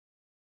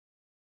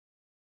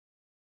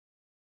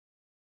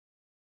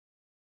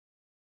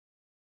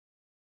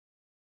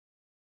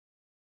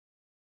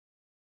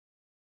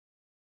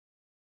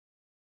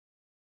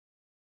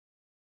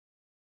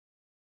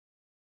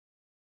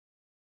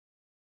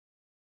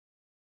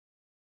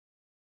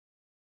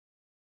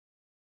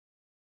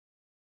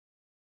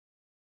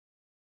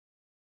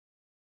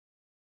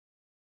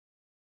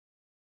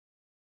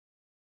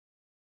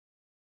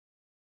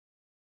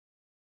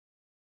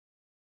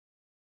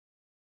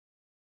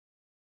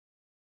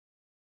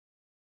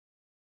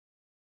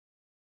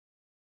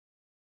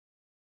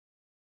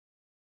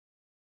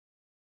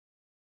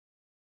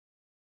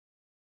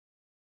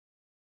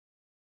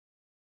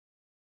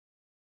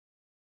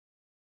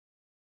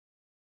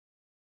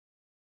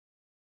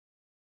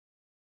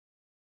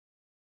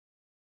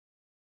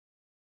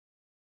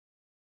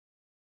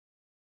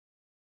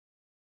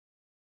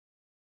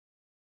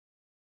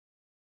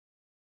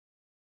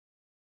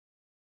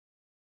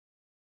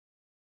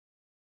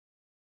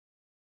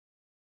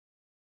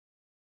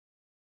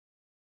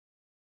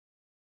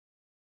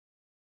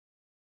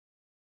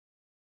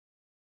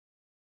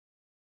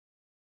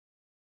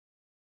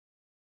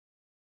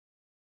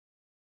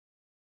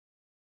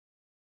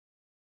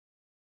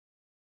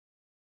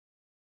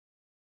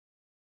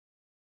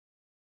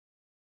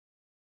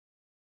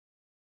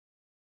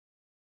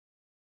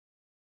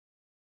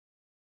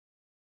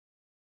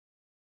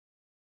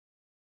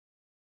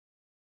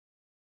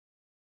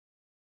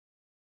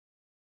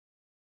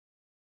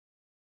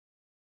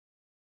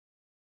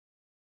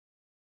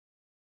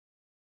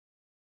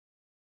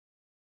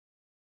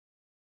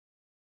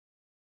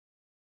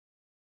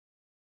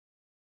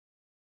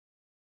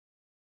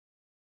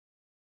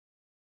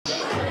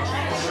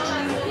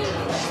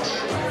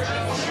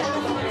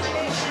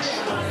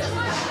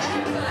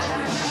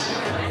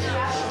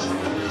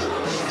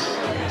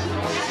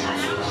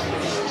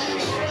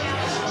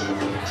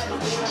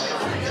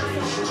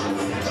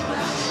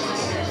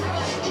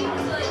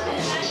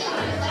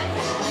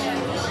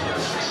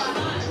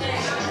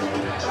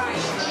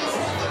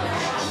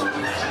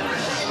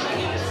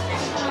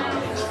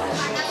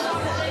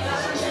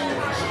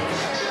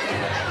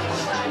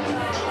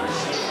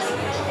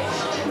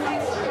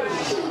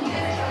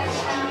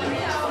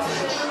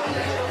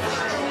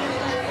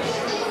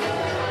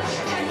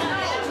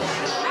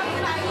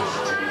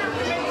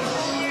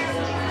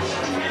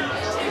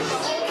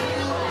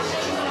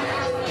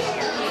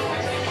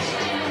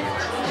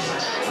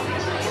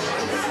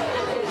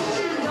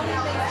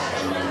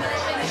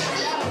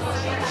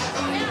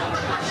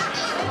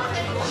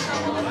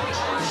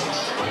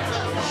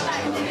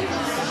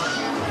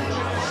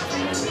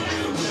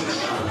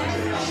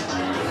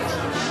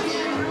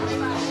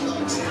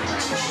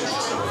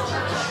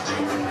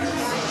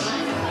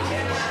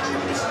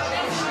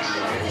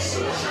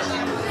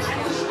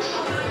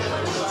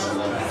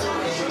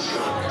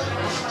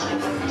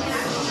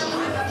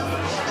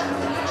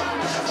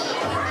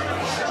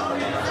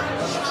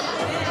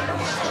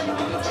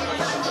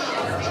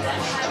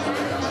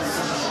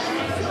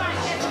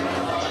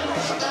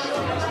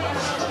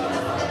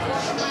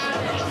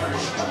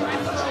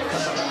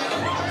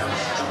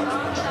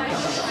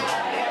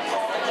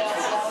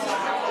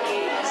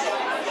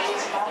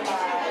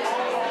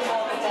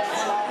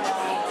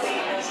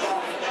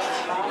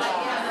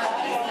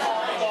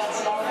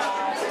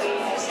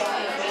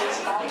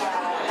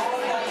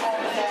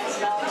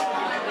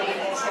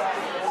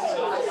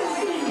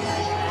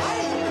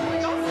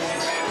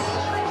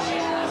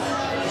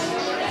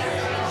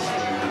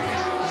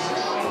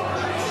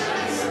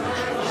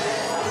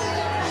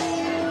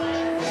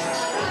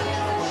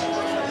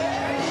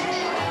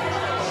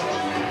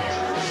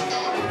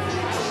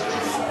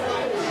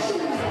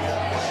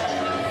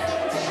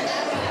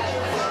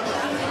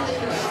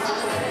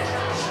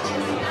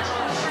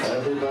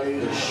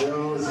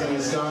is going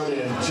to start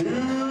in 2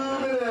 minutes.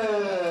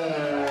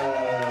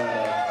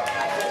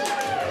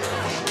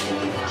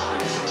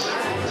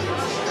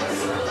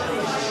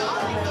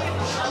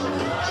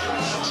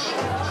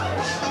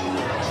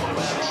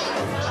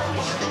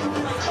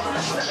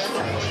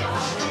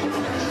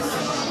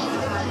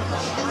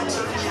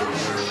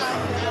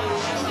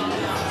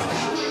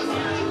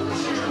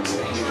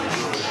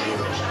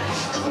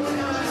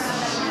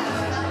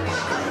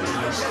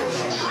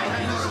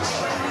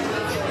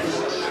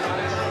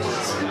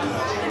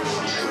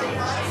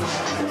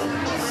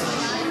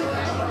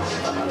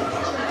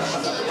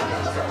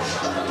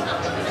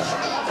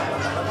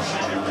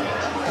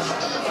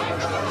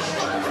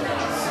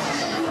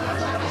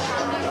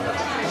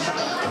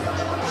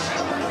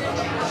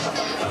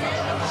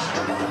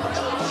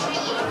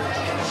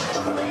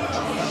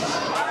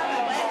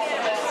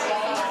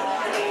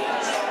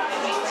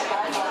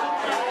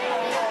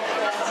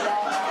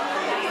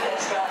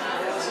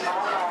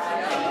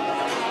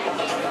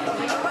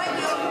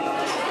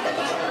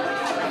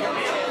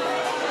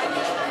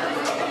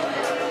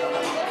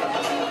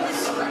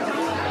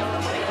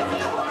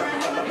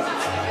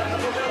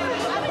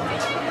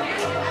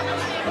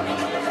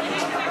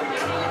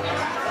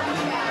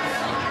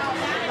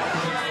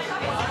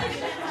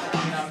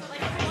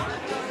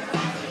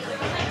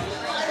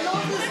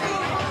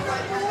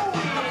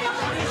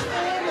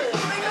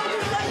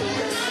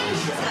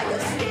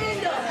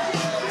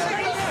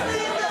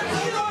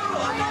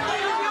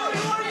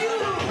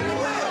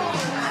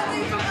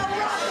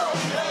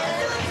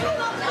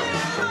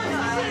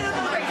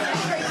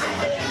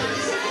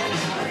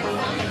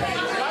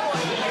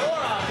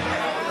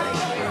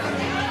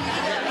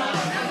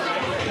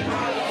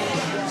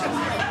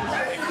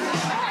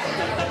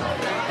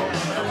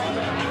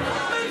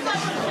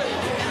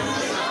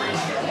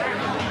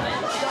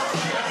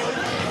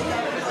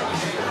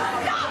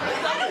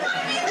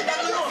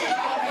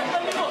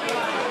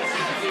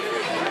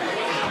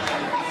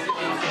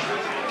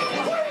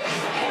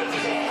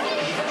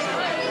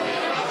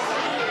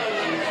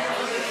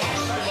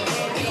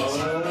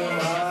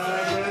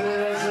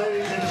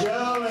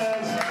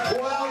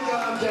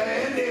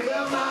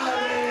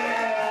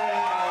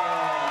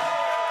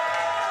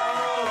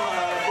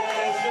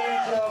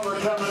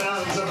 Coming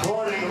out and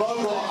supporting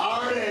local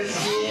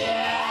artists.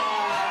 Yeah!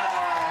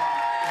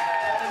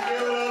 And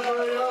give it up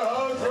for your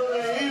host for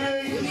the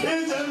evening,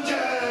 it's MJ!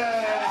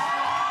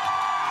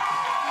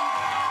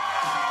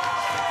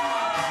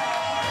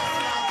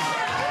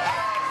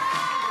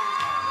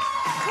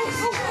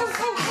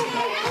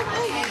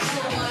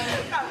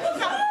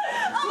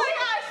 Oh my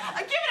gosh!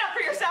 Give it up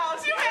for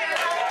yourselves. You made it.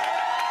 Oh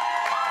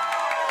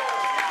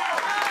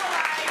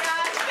my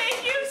gosh! Thank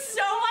you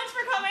so much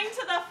for coming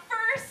to the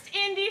first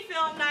indie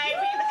film night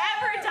we've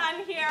ever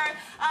done here.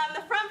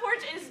 The Front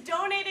Porch is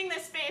donating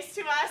this space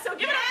to us, so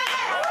give it up.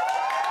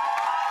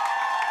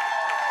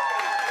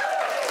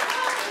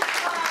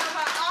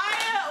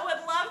 I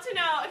would love to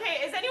know,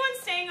 okay, is anyone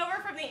staying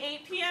over from the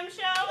 8 p.m.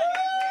 show?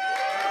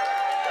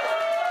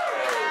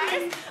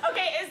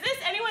 Okay, is this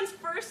anyone's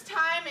first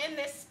time in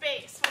this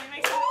space? Will you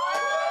make some noise?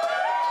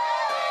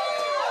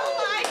 Oh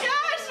my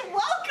gosh,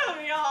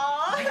 welcome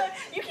y'all.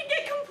 You can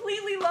get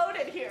completely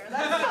loaded here.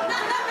 That's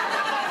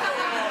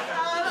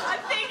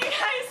thank you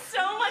guys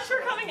so much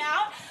for coming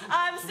out.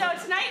 So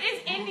tonight is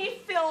Indie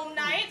Film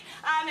Night,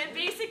 and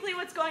basically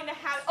what's going to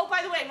happen, oh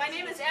by the way, my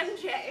name is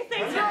MJ.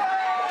 Thanks for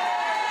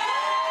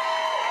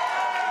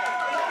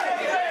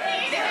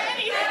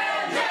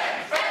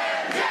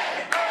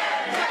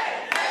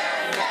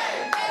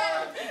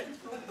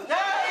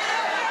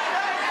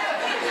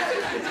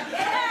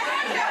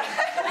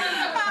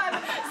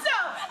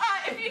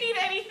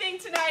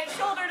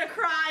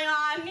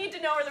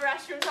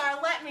restrooms are,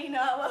 let me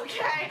know,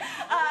 okay?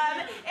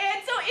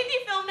 And so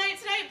Indie Film Night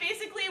tonight,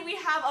 basically we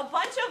have a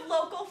bunch of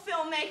local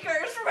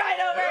filmmakers right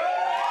over here.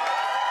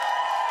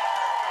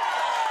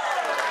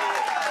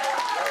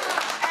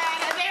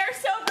 And they are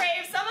so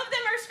brave. Some of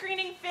them are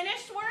screening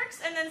finished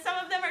works, and then some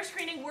of them are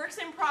screening works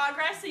in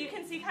progress, so you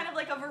can see kind of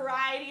like a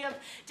variety of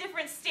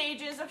different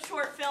stages of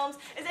short films.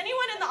 Is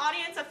anyone in the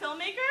audience a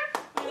filmmaker?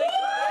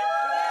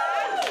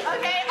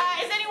 Okay,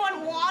 does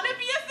anyone want to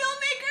be a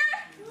filmmaker?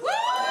 Woo!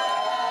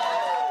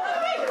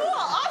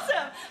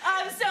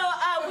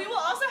 We will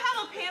also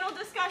have a panel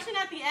discussion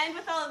at the end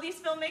with all of these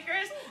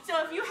filmmakers.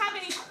 So if you have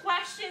any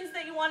questions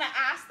that you want to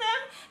ask them,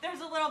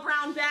 there's a little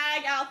brown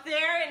bag out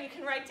there, and you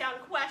can write down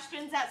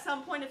questions at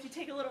some point if you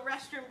take a little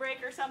restroom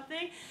break or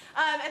something.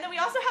 And then we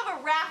also have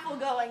a raffle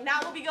going.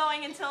 That will be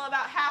going until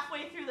about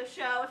halfway through the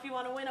show if you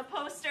want to win a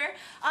poster.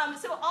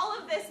 So all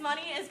of this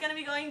money is going to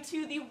be going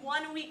to the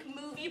 1 Week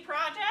Movie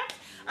Project,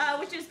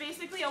 which is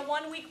basically a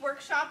 1 week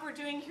workshop we're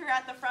doing here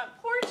at the Front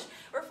Porch.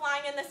 We're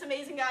flying in this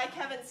amazing guy,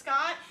 Kevin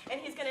Scott,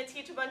 and he's going to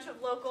teach a bunch of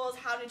locals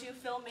how to do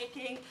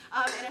filmmaking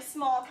in a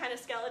small kind of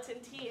skeleton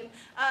team.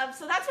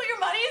 So that's what your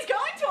money is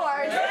going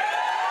towards.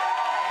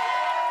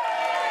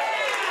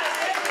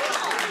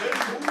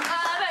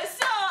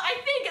 So I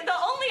think the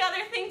only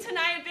other thing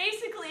tonight,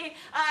 basically,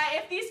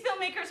 if these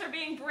filmmakers are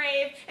being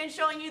brave and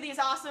showing you these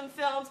awesome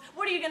films,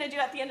 what are you going to do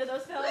at the end of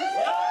those films? And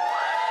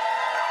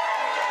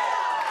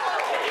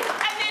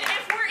then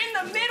if we're in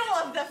the middle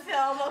of the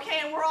film, okay,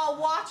 and we're all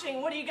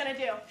watching, what are you going to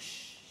do?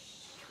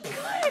 Good,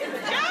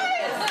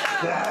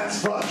 guys!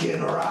 That's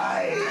fucking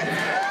right.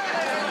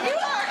 You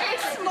are a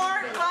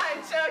smart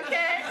bunch,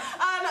 okay?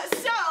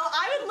 So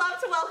I would love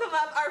to welcome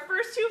up our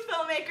first two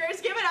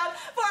filmmakers. Give it up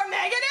for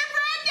Megan and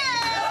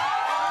Brendan!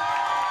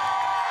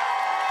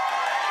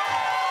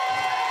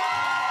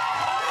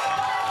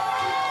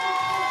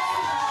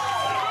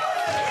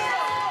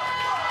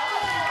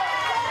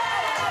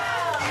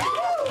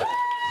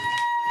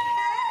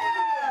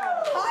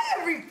 Hi,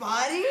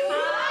 everybody.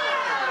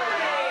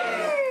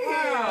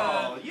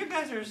 Wow, you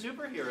guys are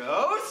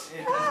superheroes.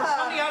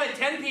 Coming out at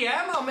 10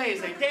 p.m.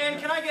 Amazing. Dan,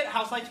 can I get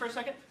house lights for a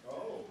second?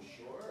 Oh,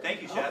 sure.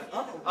 Thank you, Chef.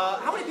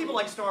 How many people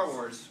like Star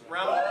Wars?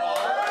 Round of applause.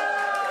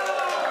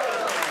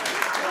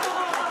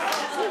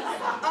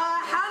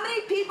 How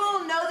many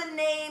people know the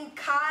name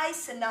Kai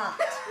Cenat?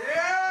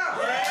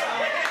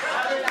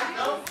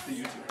 The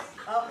YouTuber.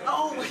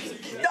 Oh,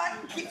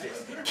 not Kit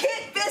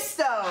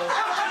Fisto.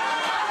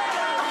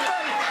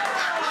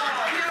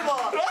 Beautiful.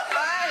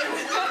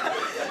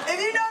 If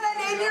you know that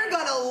name, you're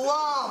gonna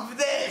love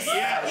this.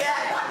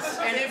 Yes.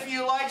 And if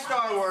you like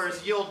Star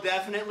Wars, you'll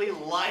definitely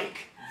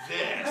like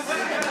this.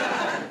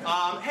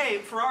 Hey,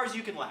 for ours,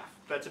 you can laugh.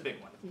 That's a big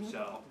one.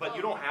 So, but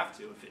you don't have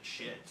to if it's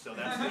shit. So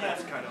that's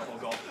kind of the whole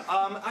goal.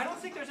 I don't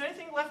think there's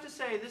anything left to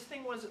say. This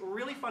thing was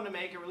really fun to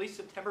make. It released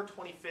September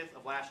 25th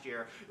of last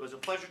year. It was a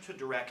pleasure to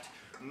direct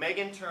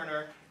Megan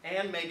Turner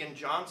and Megan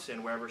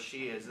Johnson, wherever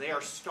she is. They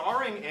are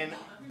starring in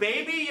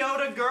Baby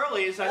Yoda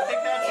Girlies. I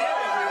think that's it,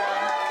 everyone.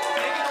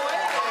 Take it away.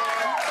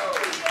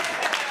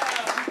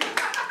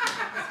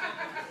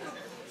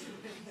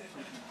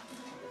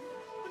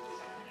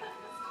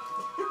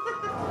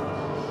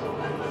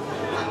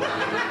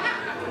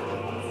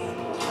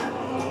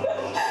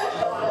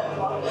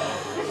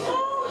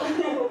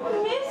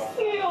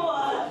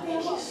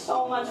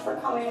 So much for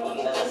coming with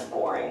me to this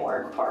boring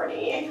work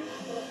party.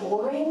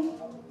 Boring?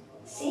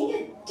 Seeing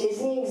a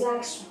Disney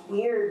exec's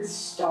weird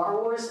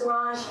Star Wars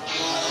garage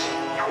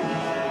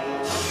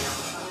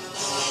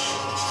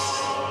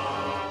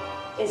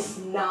is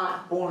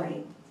not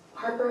boring.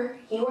 Harper,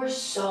 you are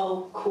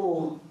so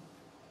cool.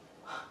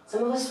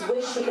 Some of us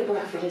wish we could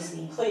work for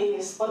Disney.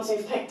 Please, once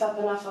you've picked up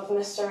enough of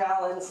Mr.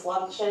 Allen's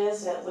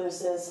lunches, it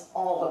loses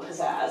all the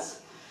pizzazz.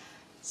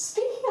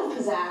 Speaking of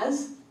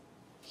pizzazz,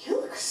 you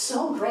look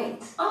so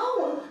great.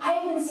 Oh, I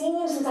haven't seen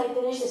you since I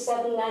finished the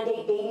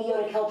 79-day Baby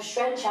Yoda Kelp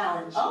Shred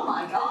Challenge. Oh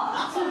my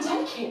god. So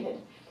dedicated.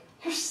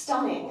 You're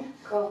stunning.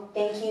 Girl,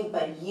 thank you,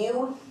 but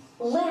you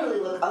literally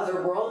look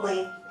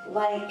otherworldly.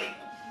 Like,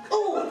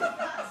 ooh,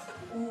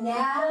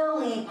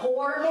 Natalie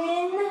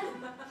Portman.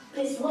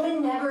 This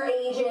woman never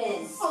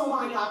ages. Oh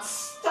my god,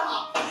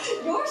 stop.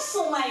 You're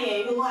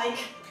slaying like...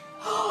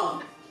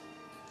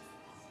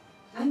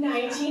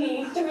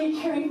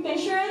 1983 Carrie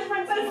Fisher as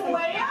Princess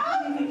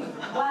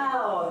Leia?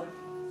 Wow.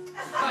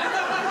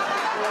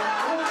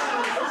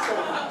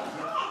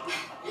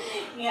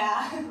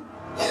 Yeah.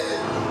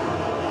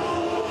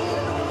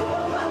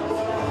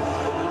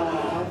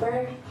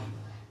 Harper?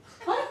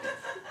 What?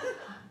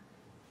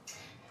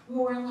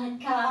 More like,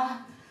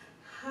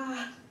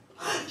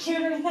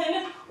 cuter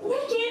than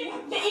Wicked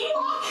the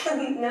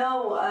Ewok?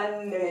 No. I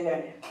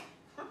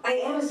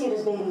am as cute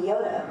as Baby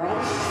Yoda,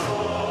 right?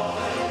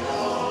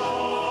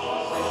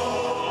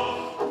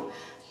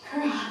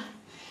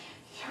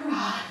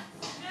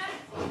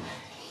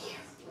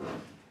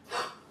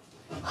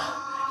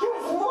 You're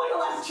as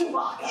loyal as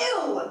Chewbacca.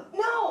 Ew!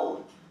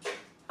 No!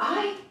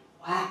 I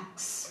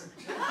wax.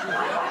 I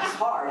wax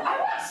hard. I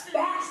wax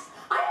fast.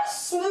 I'm a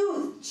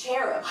smooth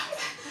cherub.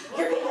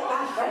 You're being a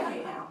bad friend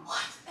right now.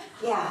 What?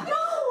 Yeah.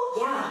 No!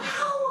 Yeah.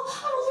 No!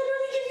 I will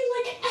literally give you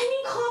like any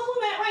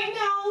compliment right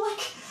now.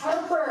 Like,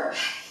 Harper,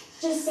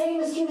 just say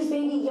I'm as cute as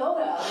Baby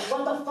Yoda.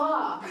 What the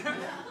fuck?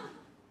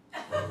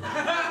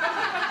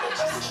 I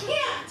just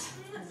can't.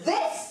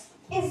 This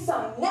is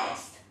some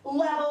next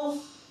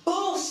level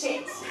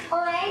bullshit,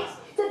 alright?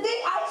 To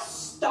think I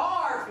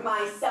starved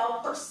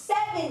myself for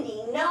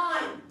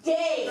 79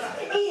 days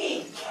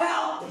eating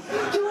kelp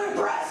to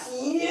impress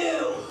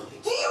you.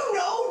 Do you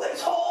know the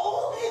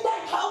toll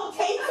that kelp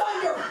takes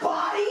on your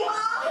body,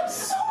 huh? I'm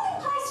so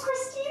impressed,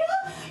 Christina.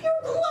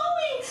 You're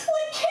glowing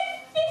like Kit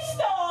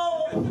Fisto.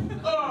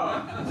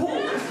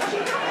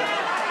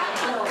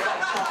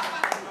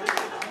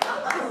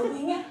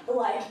 Glowing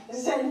like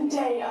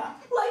Zendaya.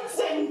 Like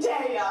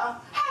Zendaya.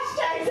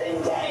 Hashtag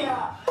Zendaya.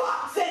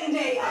 Fuck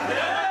Zendaya!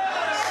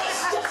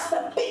 She's just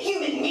a big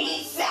human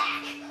meat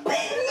sack!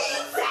 Big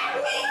meat sack!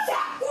 Meat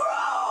sack!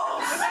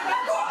 Gross!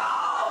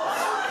 Gross!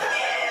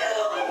 Ew!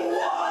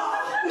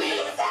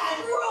 Meat sack!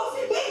 Gross!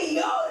 Baby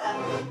Yoda!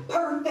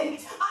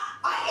 Perfect!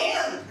 I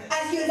am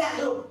as good as that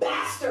little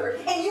bastard!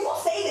 And you will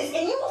say this,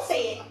 and you will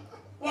say it!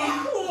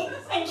 Now! Please,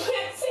 I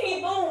can't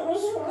say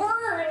those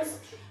words.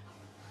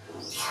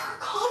 Your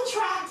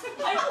contract.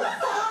 I will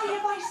die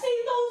if I say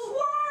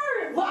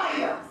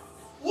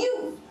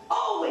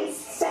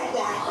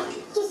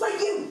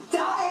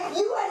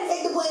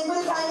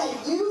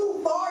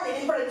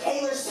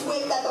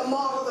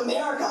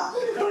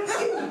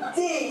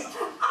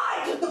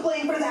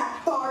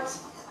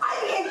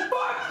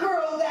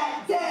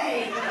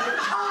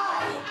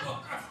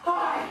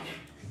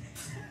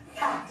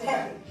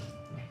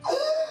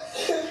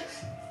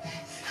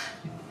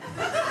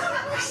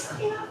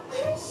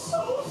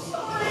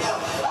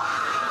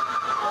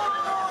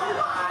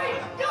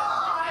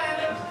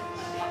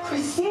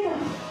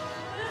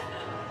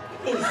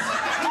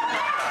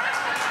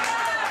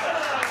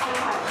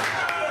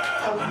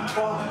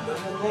Baby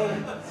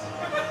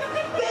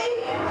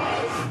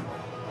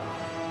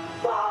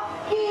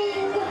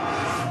fucking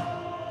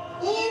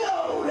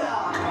Yoda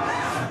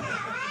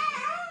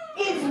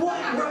is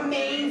what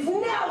remains.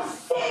 Now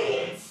say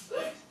it.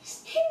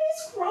 It is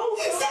gross.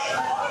 Say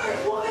the word,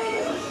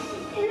 woman.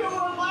 You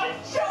are my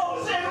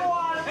chosen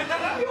one.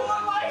 You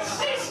are my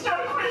sister,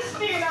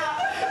 Christina.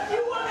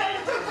 You were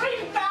meant to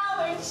bring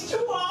balance to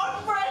our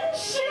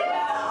friendship.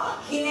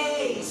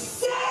 Okay,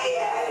 say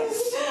it.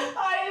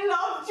 I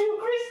loved you,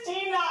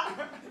 Christina.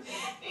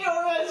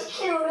 You're as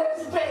cute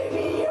as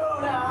Baby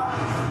Yoda.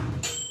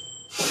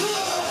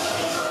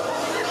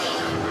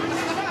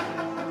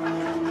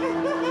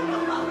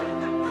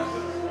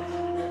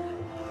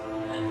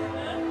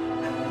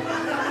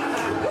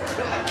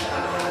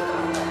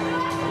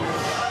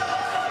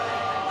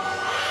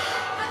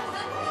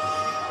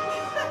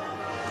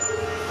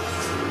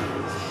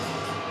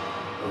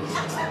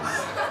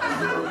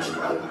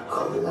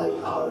 Carbonite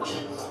heart.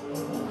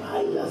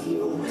 I love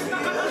you.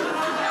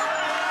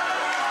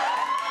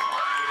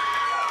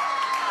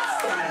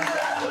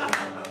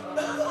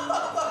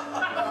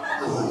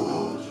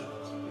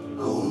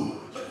 Good.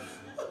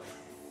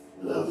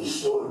 Love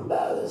restored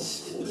balance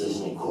to the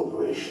Disney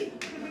Corporation.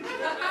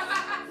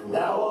 From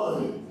now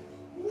on,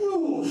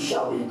 you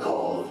shall be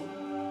called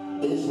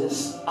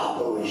Business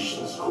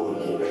Operations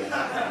Coordinator.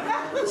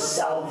 The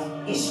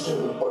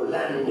Southeastern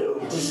Orlando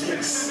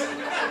District's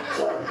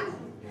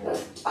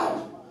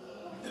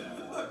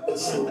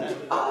it's an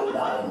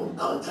I-9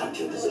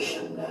 contractor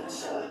position.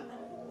 That's,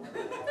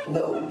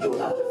 no, you're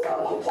not the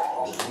father.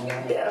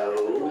 No.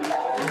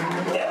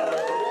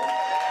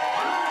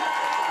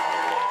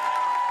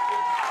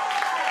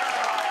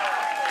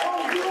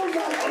 Oh, you're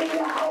not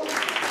anyhow.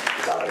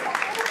 Sorry.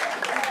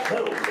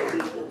 No,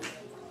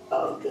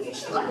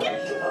 policeman.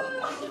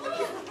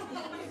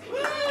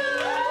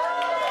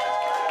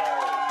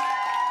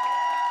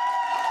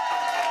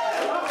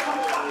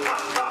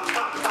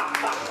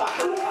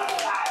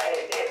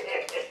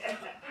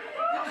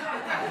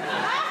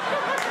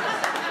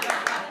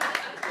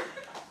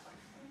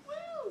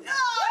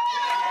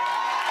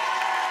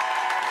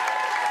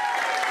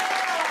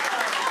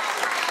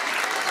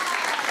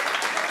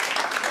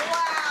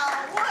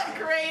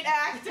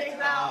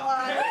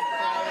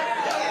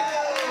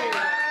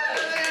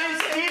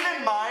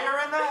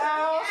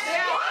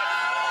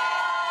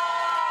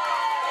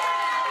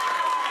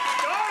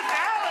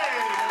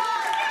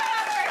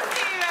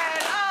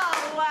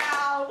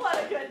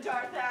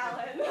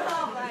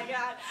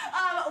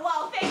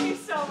 If you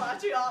still want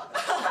to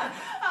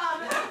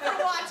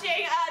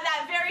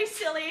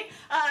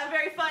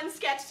very fun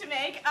sketch to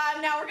make.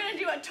 Now we're going to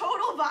do a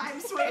total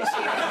vibe switch here.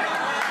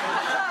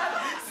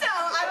 So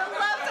I would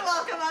love to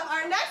welcome up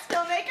our next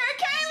filmmaker,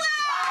 Kayla!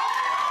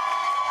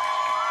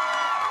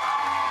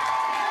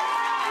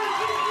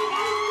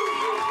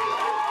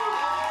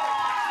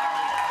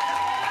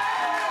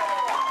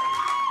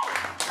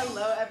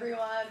 Hello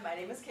everyone, my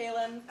name is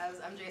Kaylin. As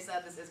MJ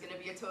said, this is going to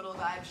be a total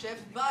vibe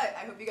shift, but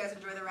I hope you guys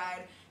enjoy the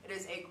ride. It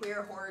is a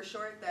queer horror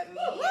short that me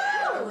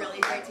and a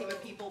really great team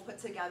of people put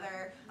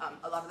together.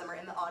 A lot of them are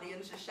in the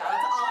audience, just shout out to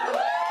all of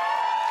them.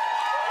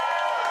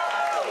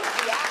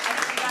 Yeah, I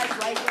hope you guys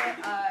like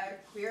it.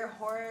 Queer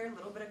horror, a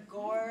little bit of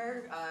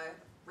gore,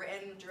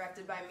 written,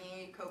 directed by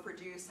me,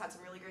 co-produced, had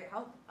some really great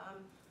help.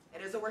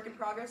 It is a work in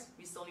progress.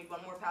 We still need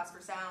one more pass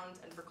for sound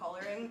and for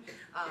coloring,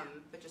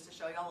 but just to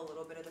show y'all a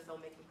little bit of the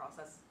filmmaking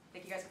process.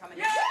 Thank you guys for coming.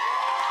 Yeah!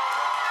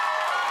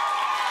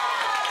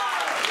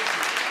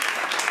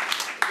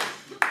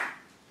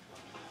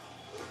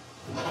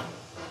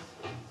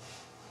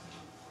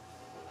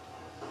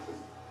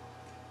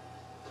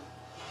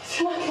 If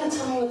you're not gonna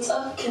tell me what's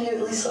up, can you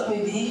at least let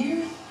me be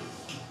here?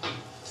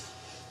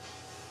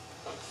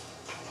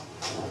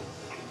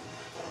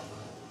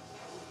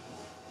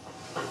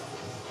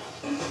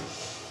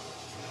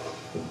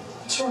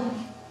 What's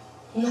wrong?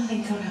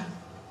 Nothing, Kona.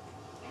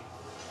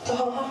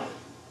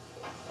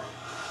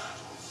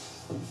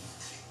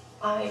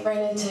 I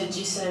ran into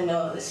Jason and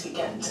Noah this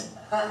weekend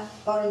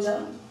at Bottoms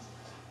Up.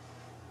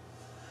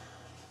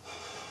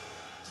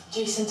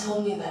 Jason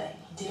told me that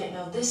he didn't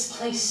know this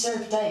place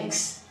served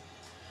dykes.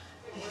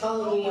 They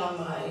followed me on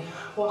my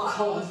walk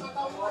home.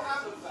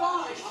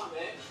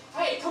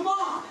 Hey, come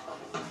on!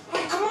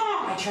 Hey, come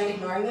on! I tried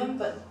ignoring them,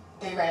 but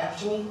they ran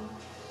after me.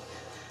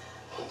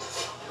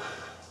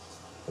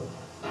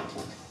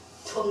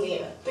 Told me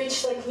a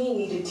bitch like me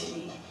needed to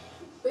be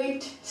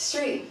raped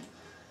straight.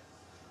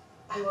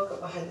 I woke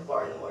up behind the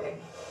bar in the morning.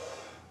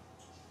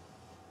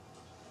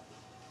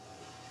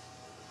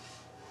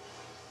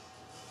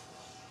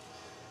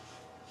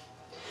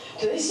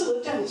 Do they still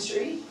live down the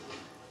street?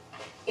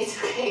 It's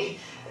okay.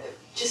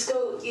 Just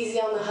go easy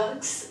on the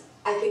hugs.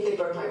 I think they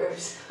broke my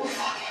ribs. Well,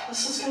 fuck it.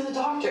 Let's just go to the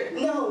doctor.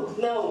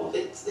 No,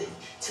 it's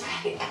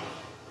okay.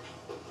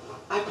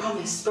 I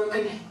promise.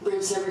 Broken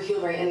ribs never heal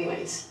right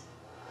anyways.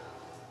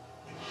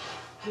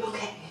 I'm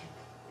okay.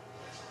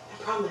 I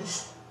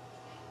promise.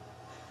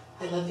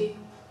 I love you.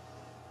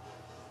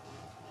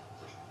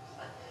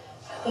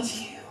 I love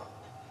you.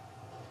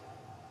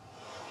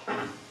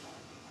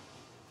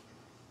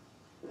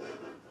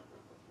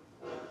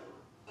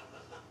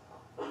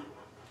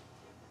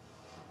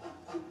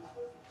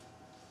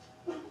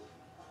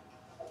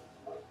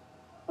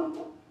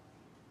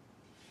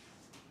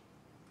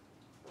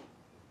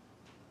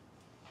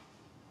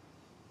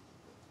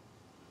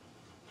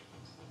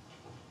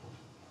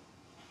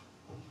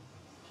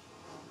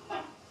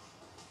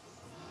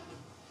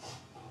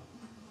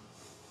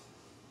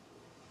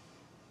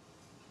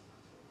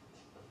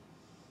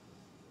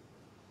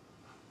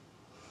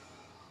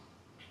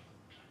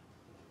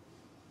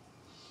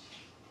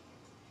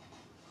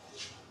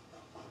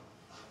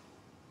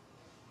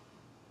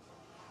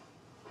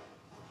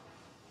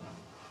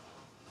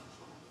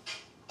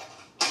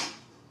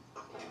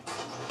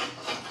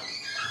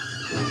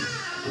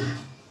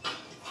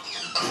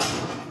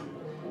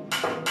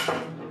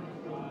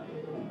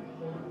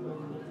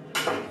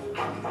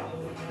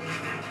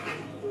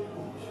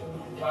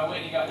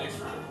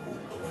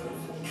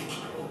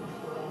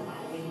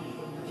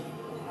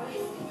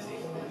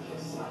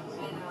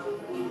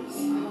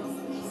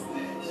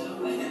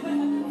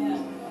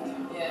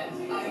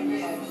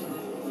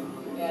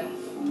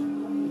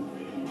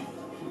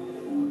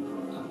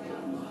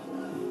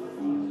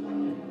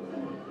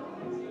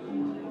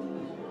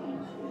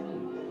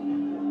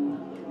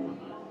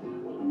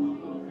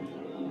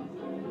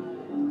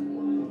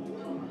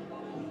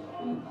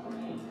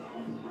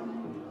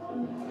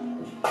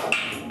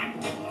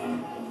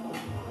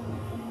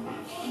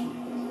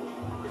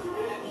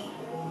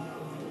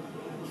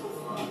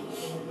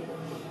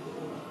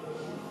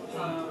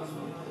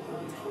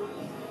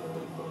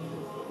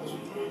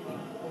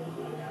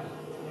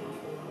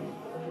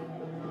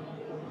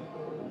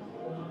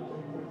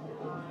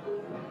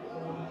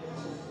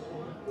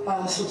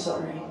 Alice, I'm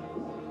sorry.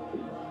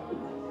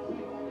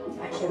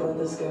 I can't let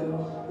this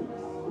go.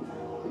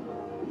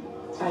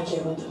 I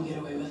can't let them get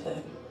away with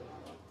it.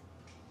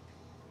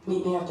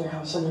 Meet me at their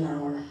house in an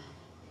hour.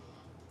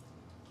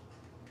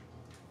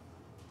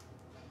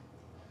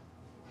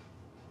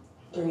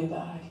 Bring it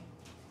back.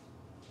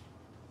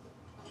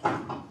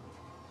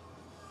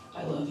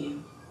 I love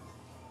you.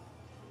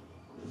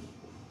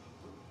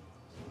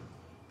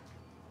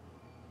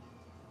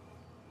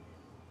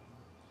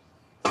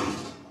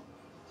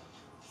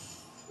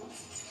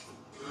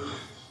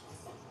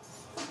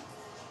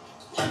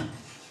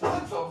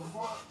 What the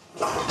fuck?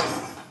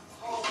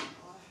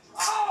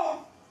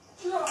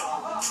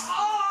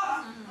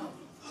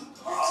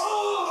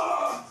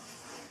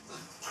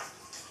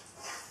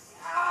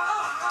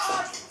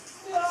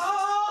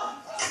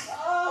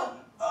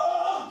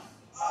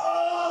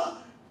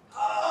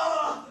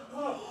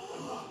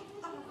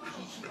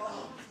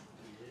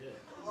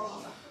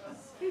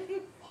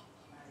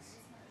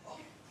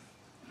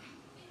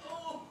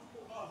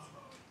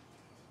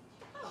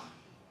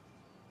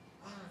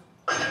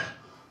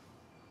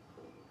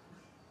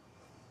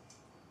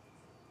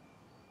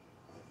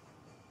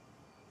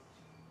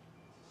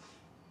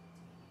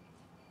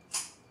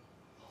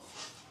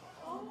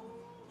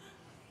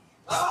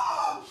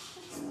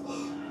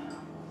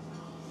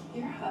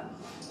 You're up.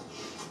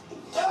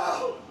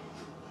 Help!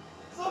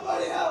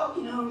 Somebody help!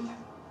 You know,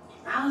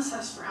 Alice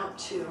asked for help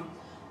too.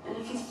 And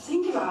if you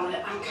think about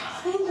it, I'm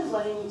kind of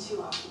letting you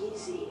two off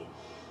easy.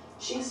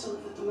 She has to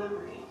live with the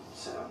memory,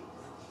 so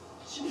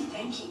she should be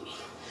thanking me.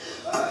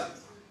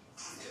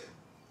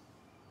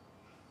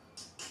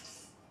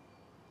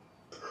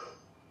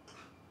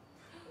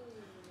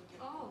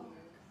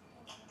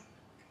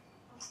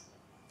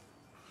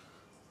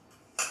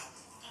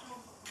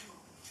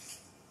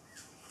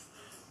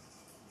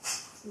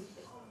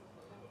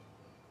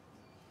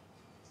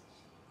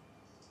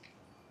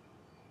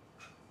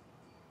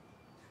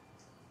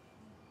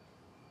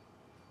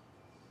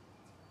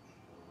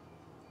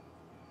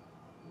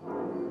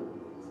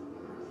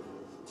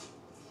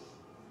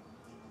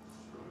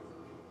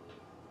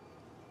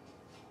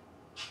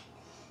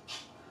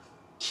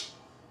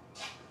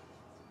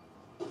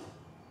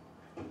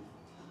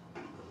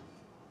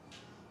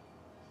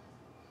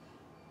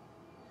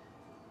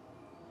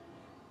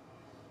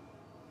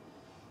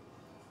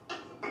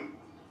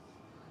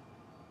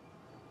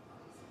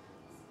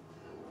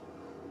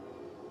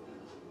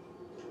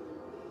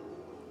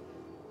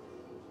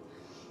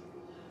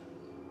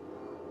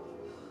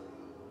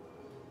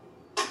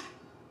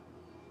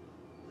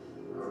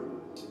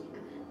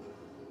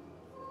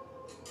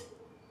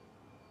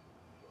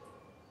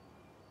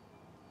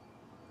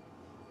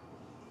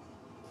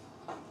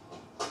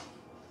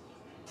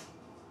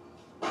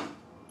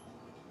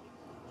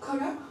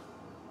 Cora?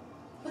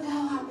 What the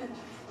hell happened?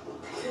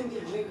 I couldn't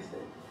get away with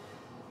it.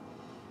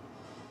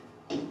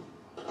 I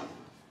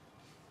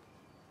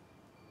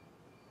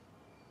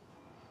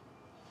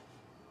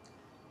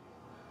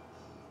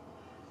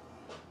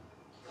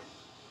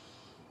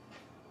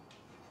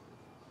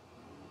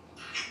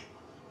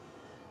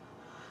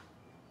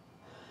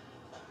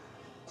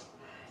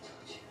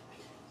told you.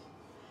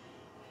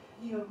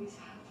 You always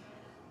have.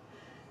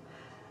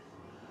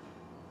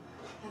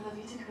 I love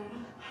you, Dakota.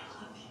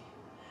 I love you.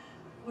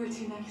 We're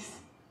too nice.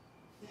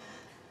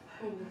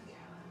 Her in North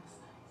Carolina's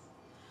nice.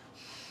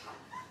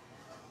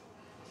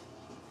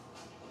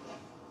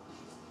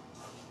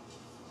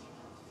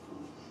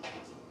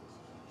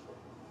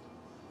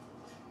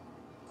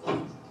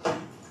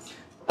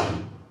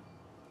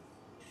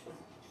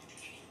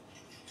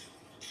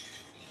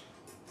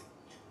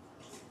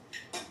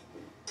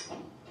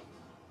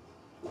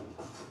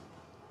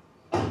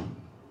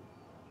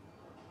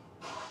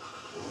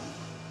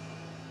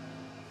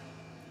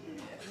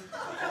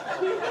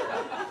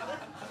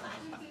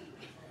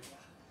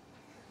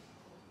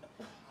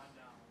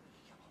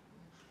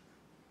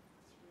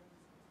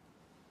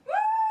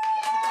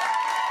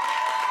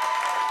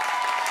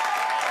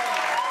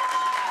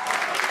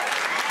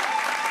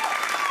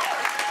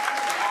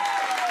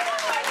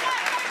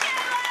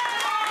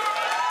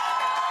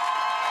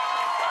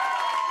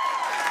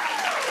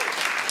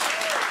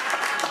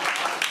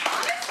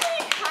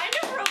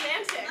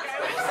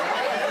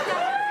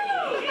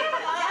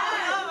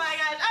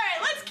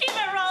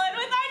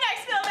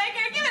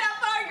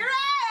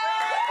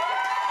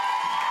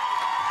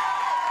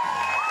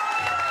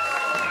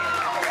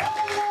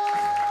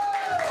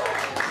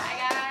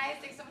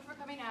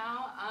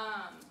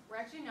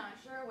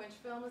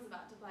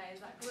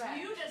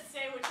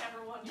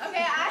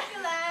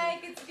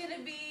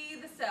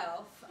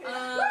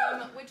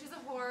 Which is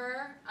a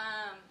horror.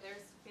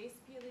 There's face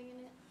peeling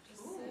in it,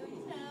 just so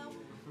you know.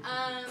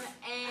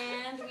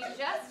 And we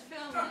just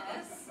filmed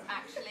this,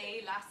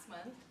 actually, last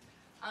month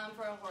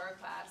for a horror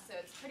class. So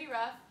it's pretty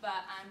rough,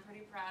 but I'm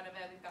pretty proud of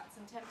it. We've got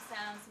some temp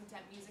sound, some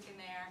temp music in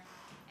there.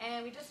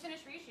 And we just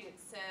finished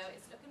reshoots, so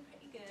it's looking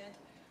pretty good.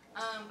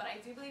 But I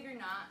do believe you're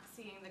not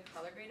seeing the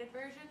color graded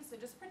version, so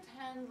just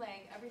pretend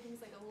like everything's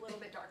like a little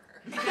bit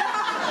darker.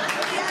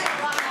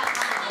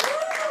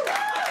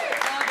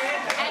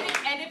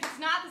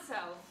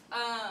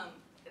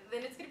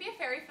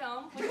 scary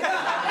film.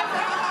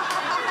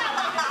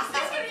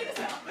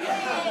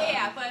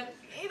 Yeah, but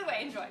either way,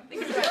 enjoy.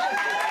 Thank you.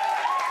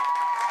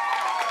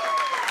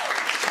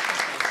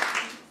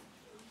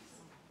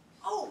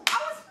 Oh,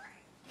 I was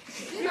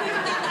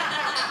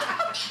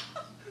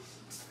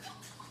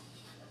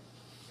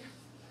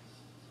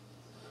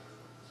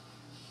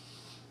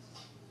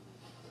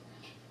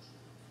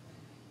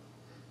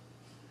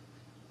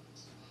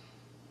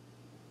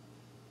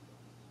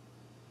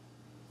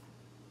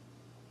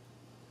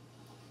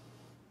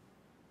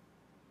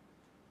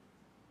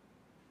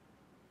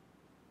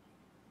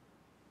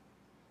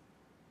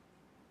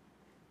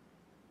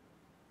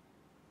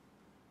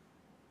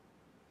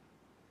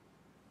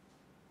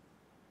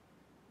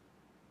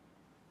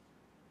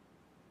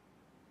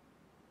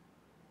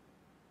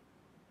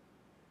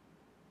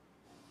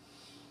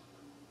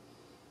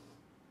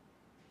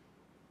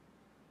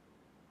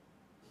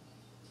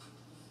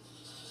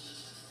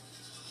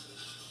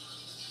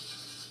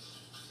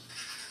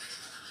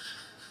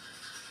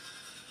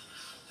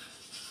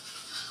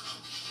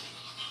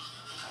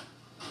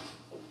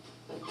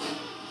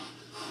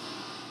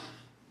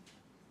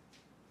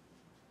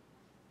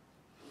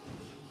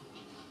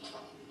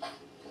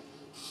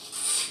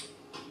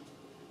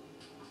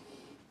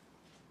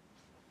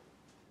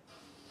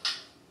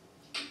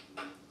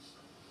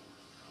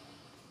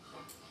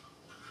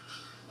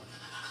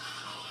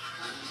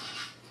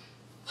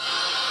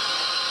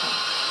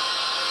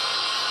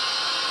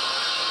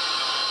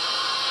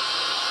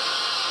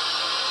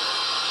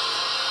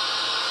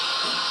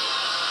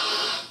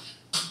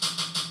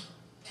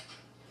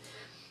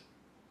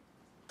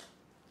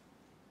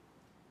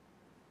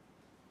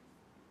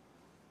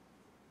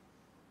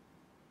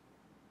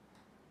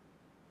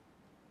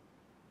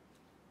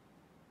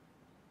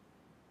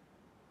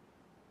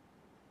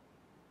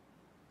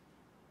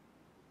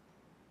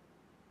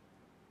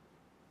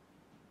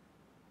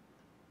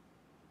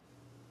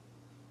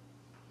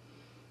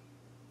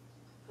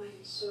I am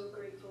so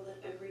grateful that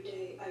every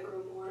day I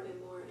grow more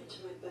and more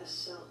into my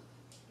best self.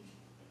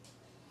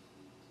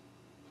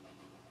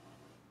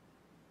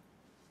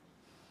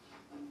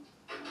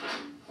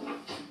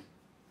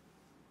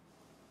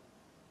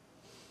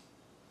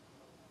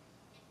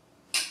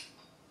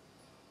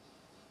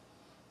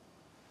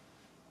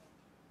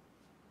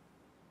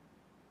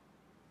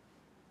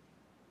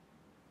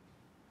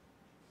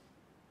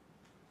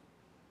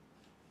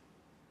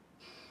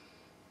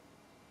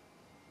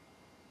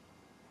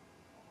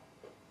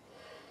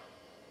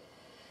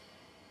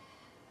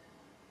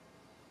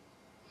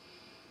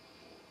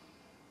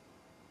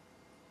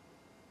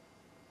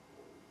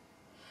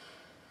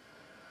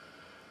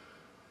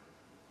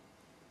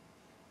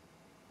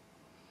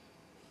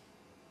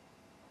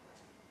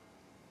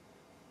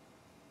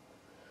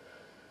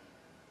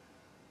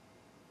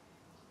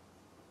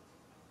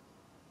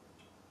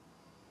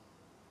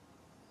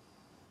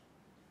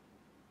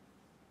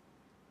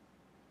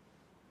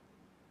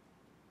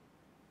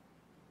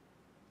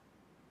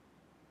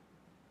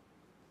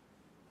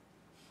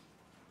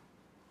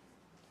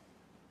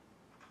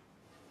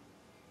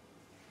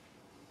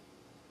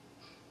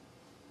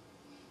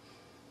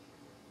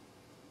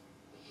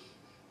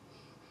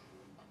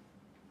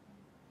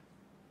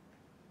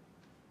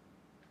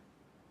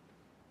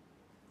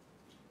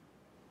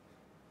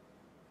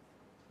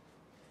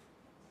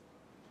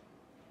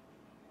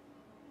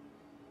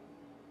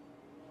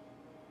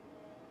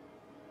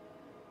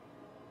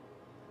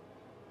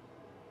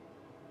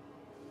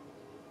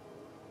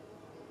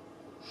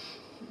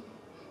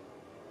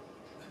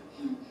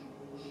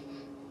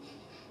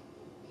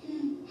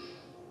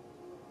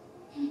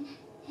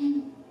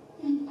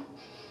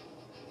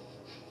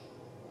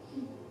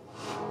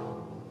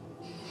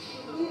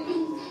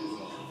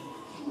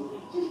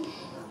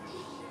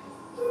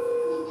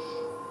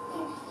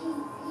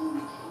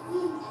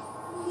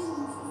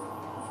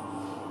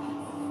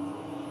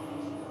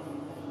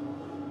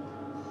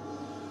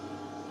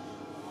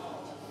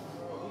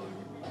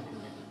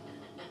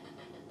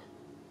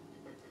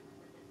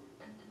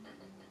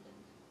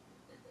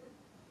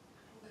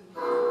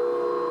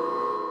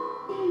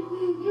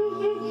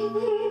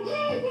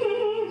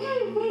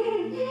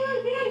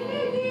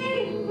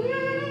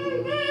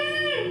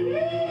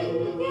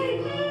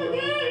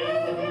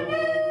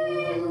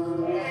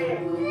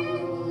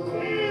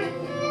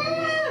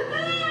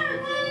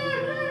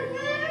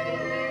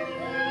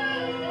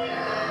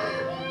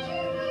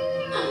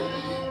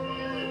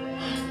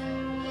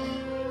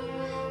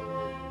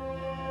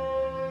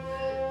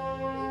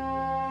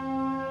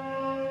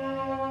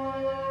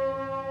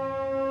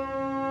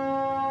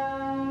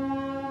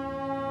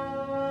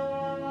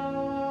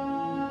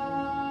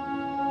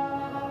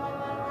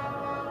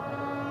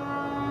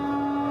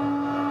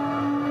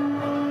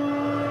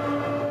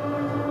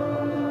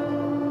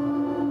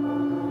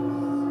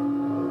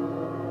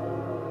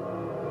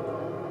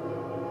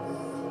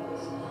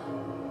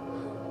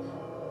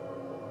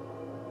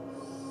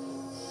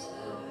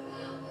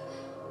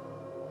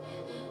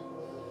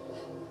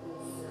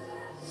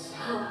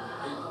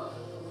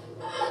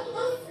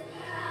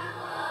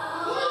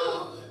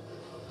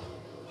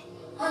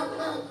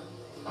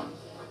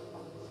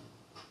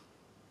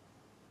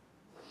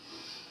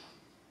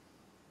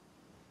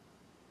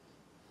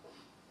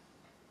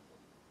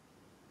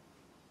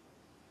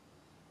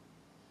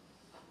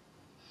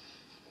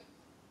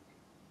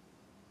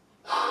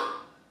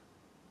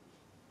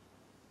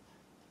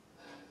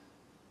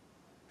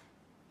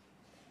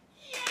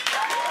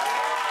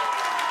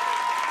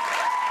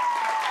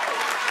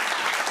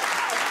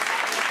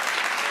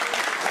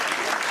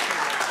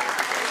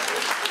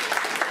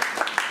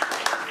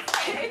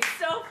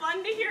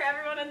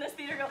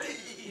 go.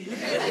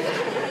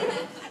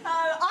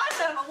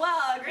 Awesome.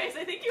 Well, Grace,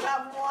 I think you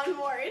have one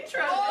more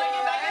intro. Oh, Bring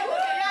it back.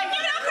 Yeah,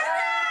 give it up for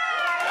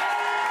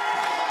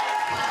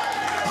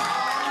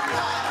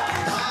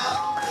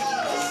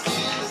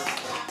Grace!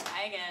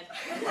 Hi again.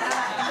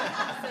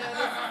 So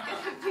this is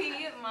going to be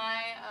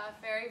my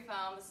fairy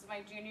film. This is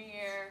my junior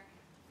year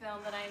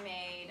film that I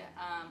made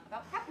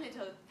about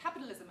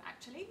capitalism,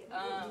 actually.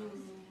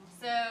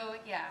 So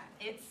yeah,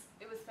 it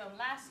was filmed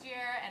last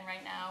year, and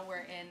right now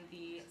we're in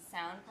the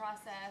sound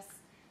process.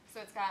 So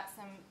it's got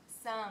some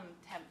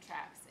temp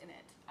tracks in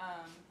it.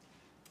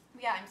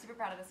 Yeah, I'm super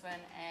proud of this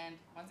one, and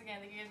once again,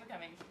 thank you guys for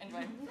coming.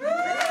 Enjoy.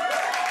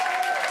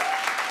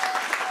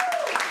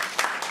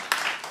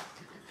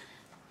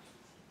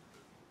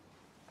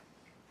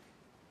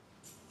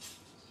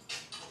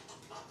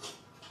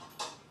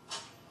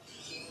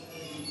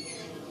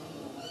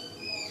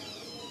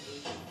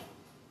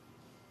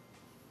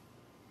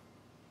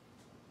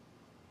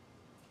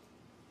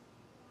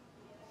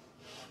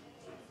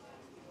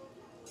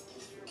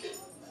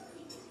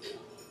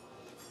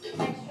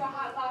 Extra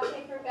hot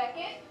latte for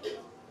Beckett.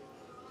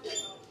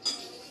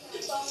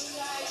 Bone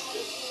dry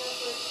cappuccino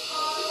for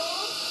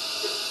Charles.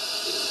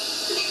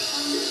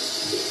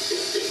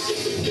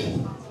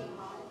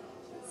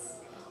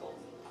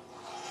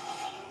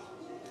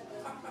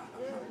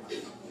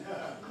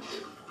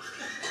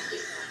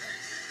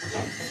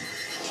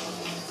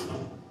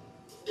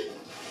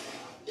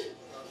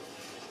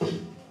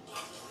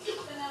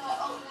 Vanilla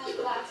oat milk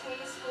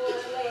lattes for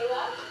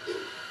Layla.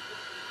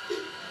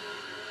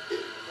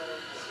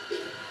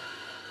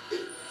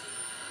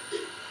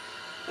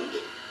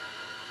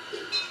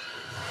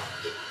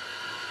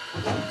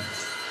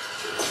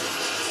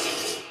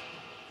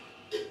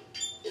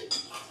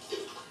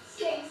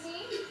 Stacy,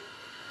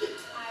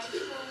 I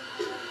still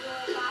have your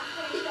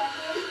latte,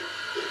 Beckett.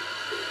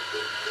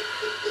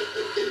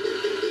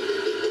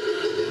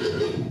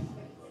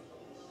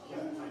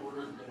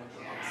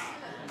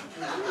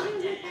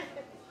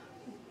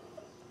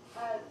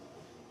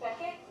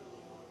 Beckett?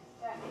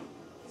 Yeah,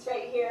 it's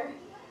right here.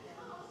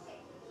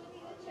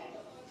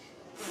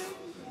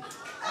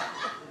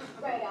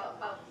 Right,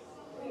 I'll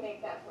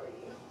remake that for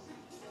you.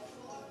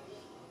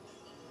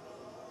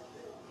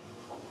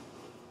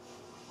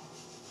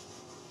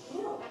 You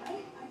know, I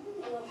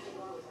really love to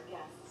work with our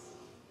guests.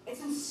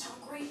 It's been so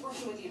great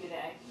working with you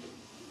today.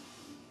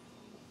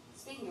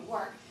 Speaking of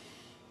work,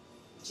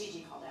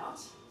 Gigi called out.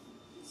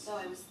 So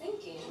I was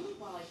thinking,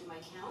 while I do my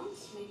count,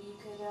 maybe you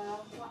could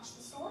watch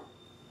the store?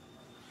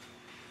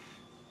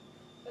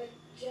 But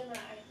Jenna,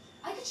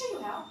 I could show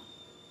you how.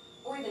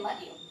 Or even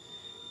let you.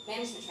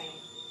 Management training.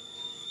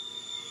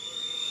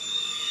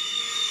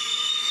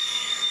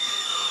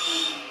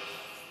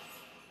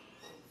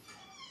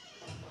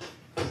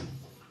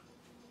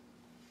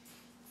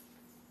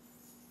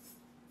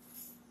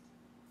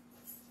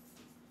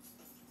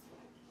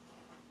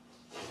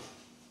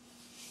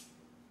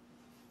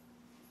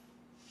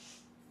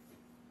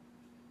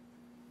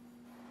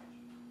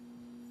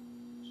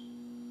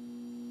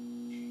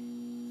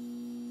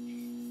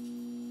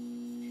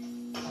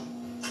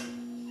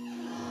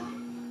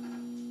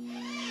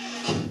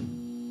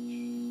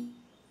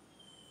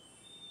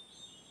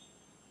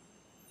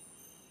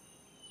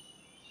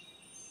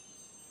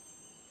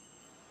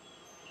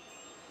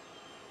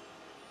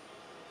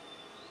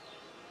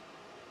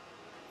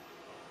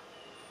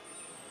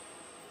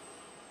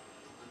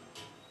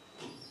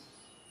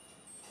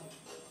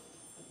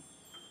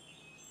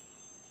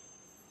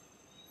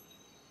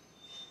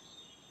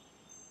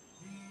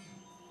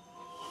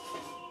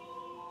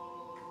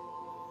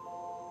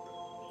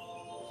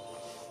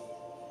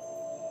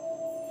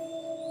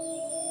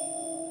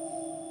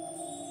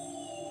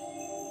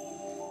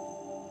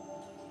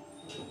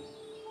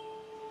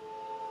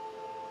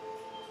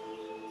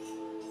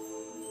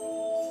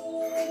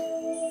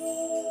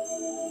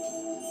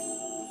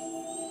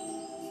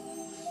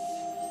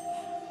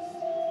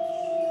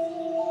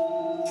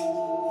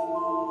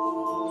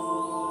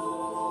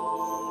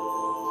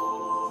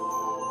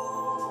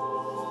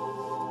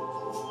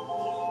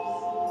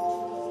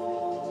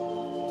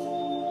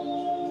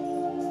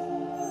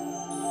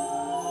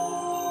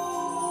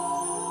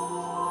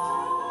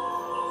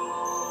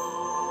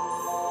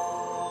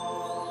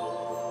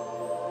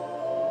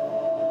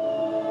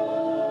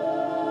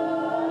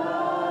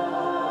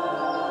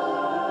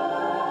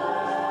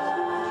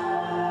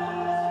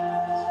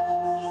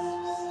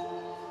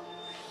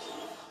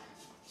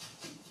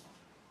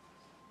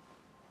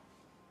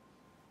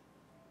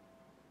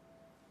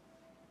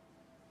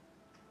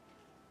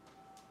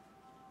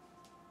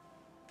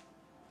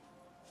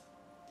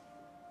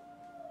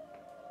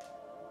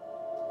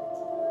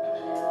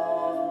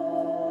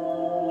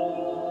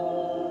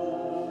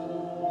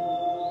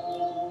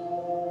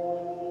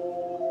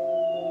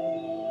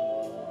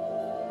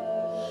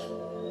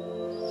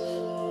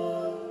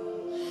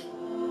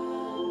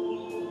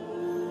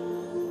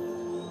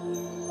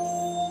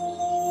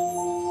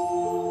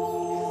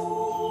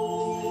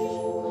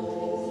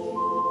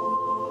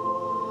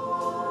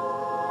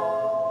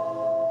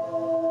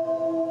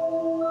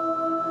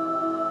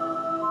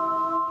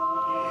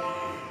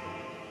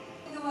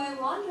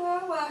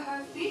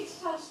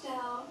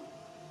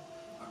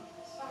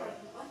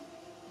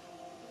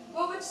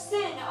 Which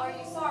sin are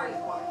you sorry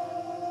for?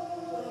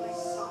 What am I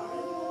sorry?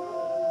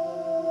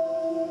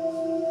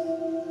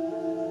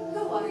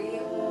 Who are you?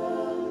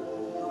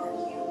 Who are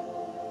you?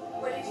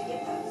 Where did you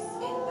get those?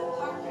 In the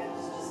park, I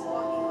was just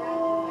walking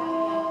around and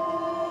found them.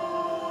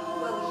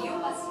 Well, you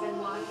must have been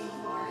walking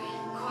for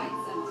quite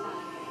some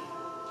time.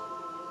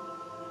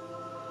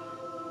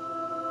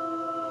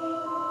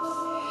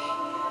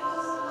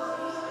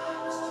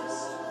 I was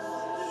just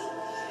walking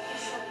in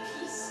some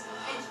peace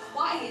and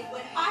quiet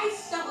when I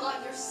stumbled on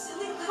your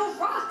silly little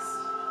rocks.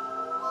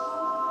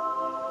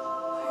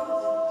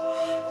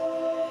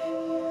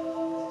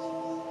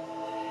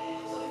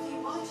 So if you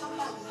want to talk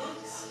about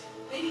looks,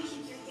 maybe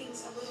keep your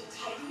things a little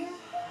tidier.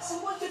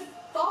 Someone could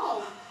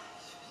fall.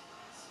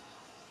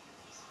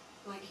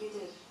 Like you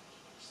did.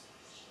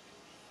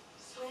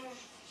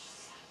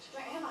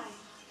 Where am I?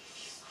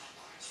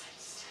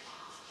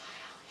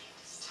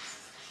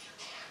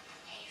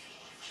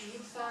 You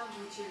found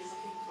what you were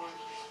looking for.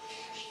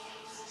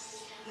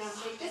 Now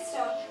take this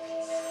stone.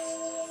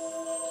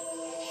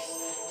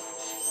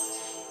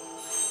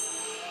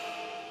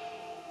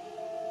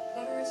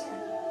 Never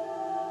return.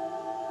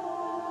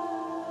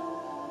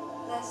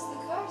 Lest the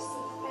curse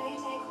of fate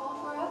take hold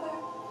forever.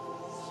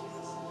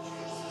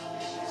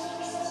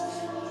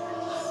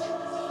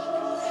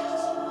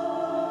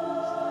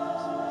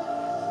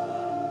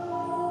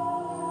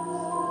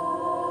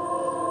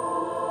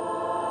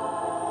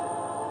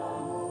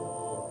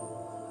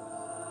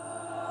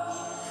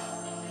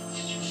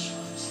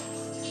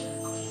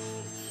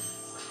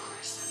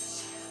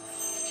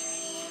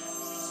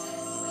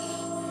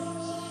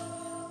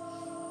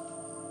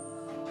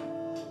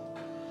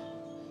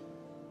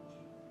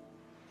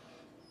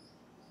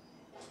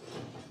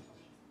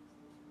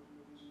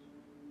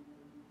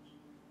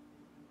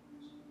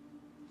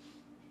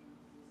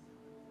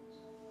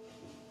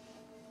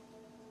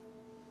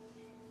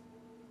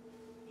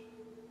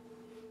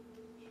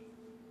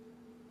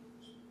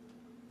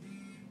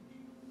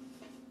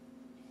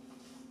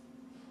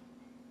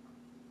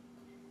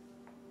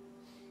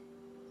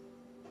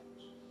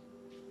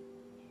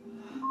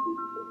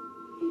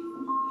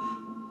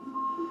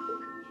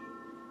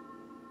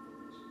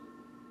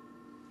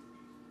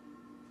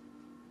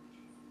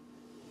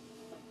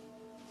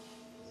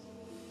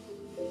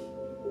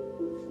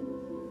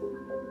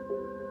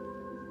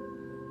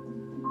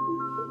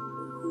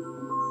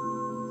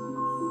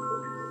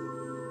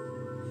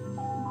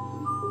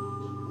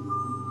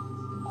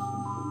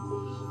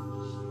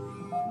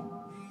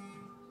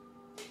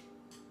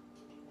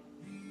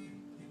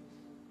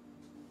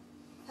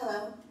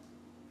 Hello?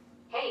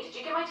 Hey, did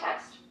you get my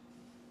text?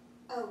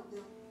 Oh,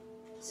 no.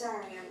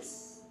 Sorry, I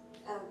was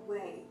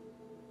away.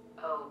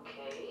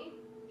 Okay.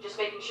 Just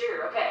making sure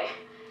you're okay.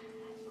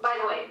 By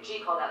the way, G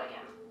called out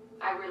again.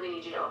 I really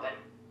need you to open.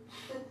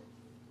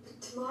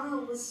 But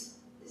tomorrow is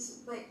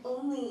my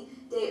only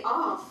day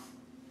off.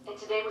 And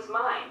today was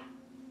mine.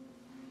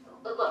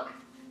 Look,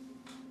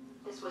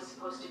 this was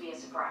supposed to be a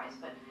surprise,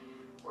 but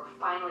we're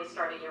finally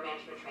starting your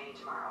management training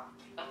tomorrow.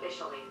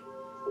 Officially.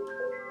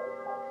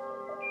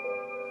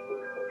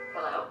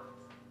 Hello?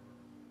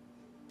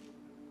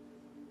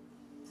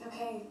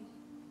 Okay.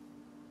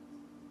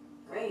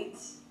 Great.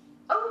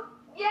 Oh,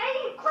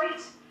 yay!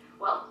 Great!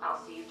 Well, I'll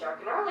see you dark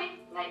and early.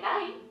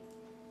 Night-night.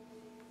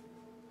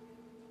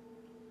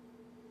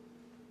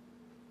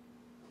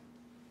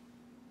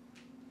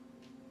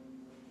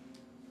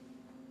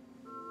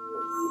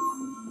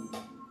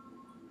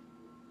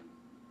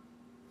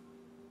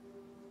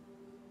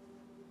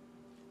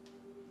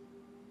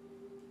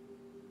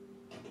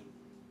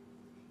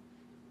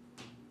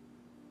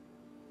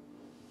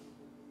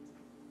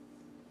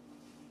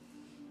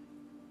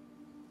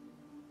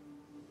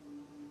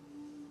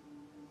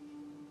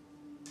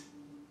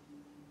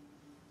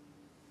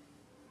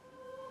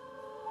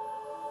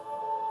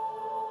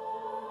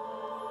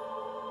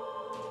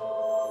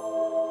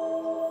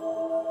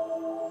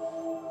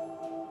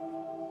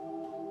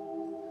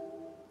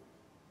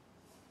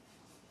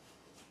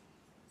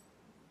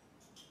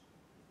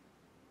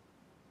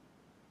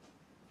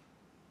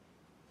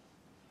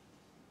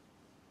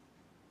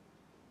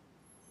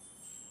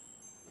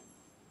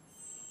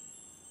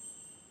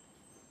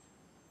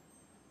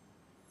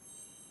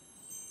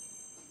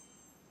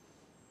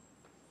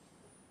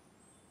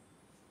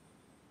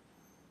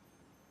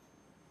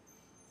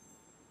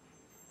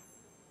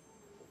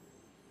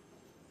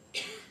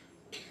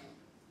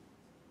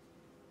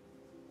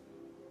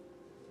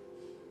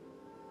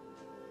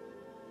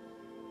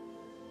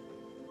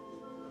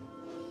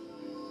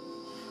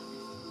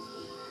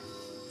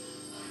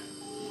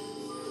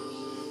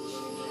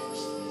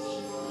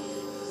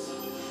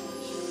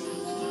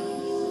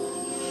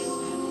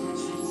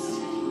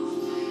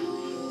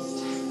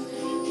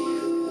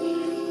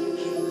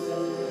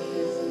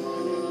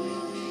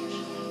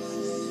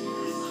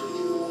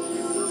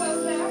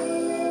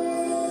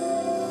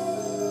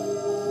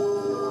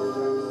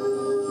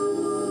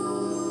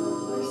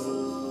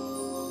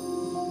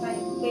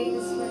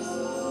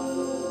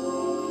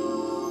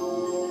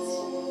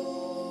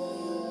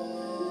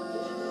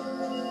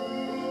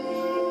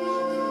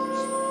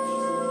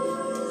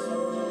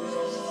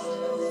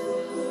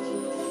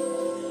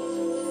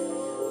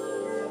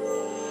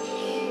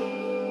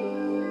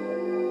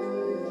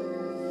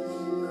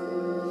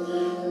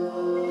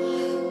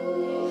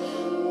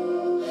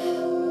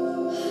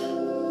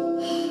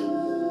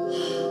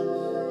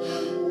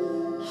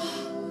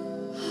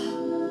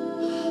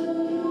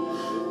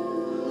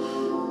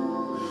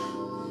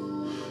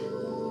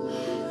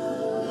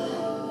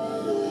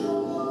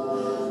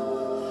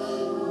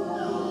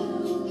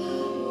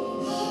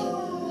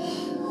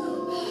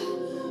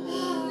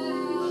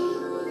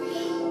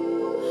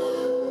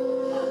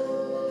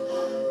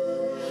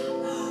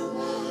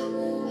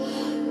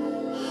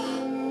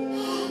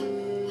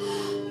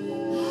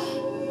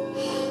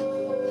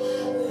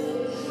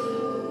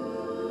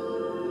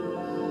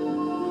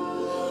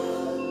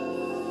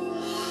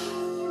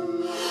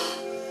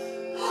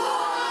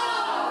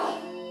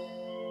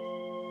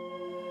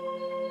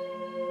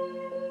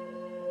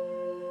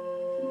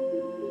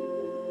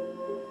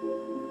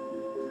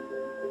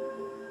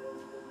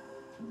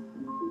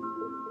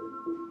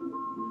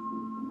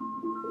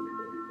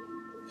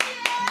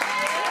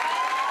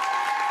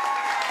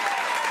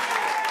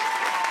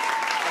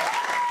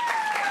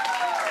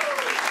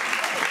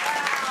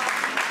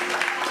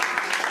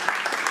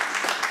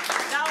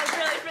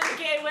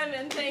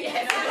 women thing.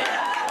 Yes.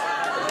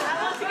 I'd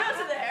love to go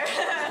to there.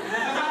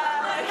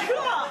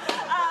 Cool.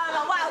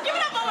 Wow, give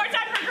it up one more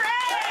time for Grace.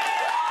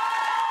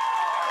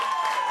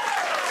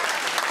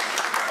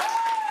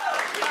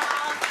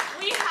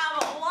 We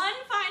have one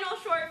final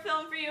short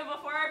film for you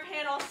before our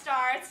panel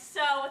starts.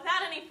 So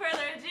without any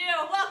further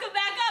ado, welcome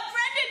back up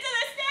Brendan to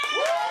the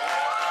stage.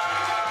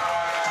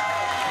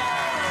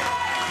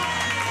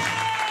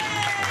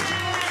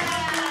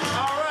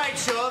 All right,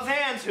 show of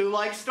hands. Who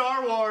likes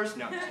Star Wars?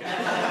 No, I'm just kidding.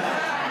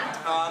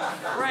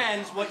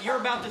 Friends, what you're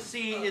about to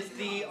see is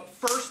the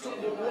first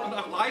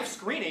live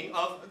screening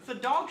of The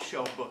Dog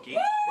Show Bookie.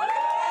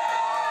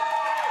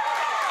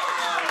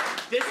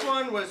 This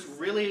one was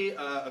really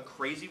a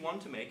crazy one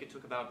to make. It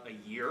took about a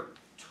year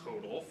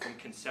total from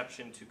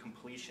conception to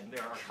completion.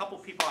 There are a couple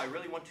people I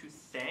really want to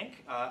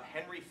thank.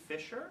 Henry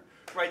Fisher,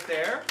 right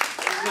there,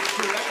 is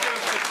the director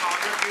of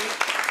photography.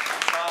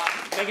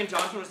 Megan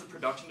Johnson was the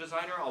production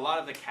designer. A lot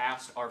of the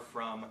cast are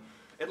from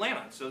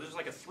Atlanta, so this is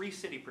like a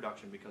 3-city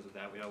production because of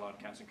that. We had a lot of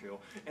cast and crew.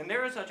 And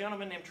there is a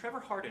gentleman named Trevor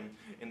Hardin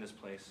in this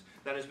place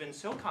that has been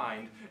so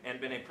kind and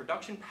been a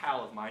production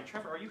pal of mine.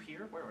 Trevor, are you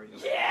here? Where are you?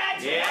 Yeah!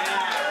 Yeah!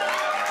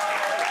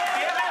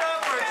 Give it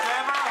up for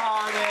Trevor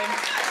Hardin.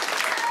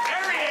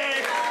 There he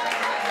is!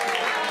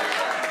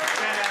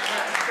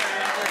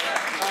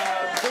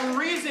 The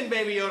reason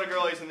Baby Yoda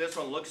Girlies in this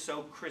one looks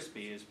so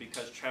crispy is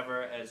because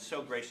Trevor is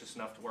so gracious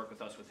enough to work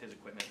with us with his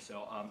equipment.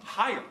 So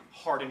hire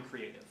Hardin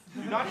Creative.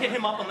 Do not hit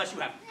him up unless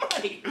you have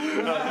money.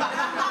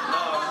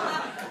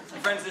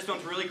 Friends, this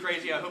one's really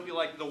crazy. I hope you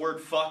like the word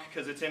fuck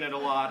because it's in it a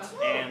lot.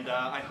 And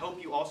I hope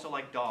you also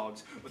like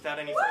dogs. Without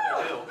any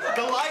further ado,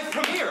 the live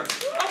premiere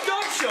of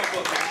Dog Show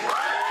Bookie.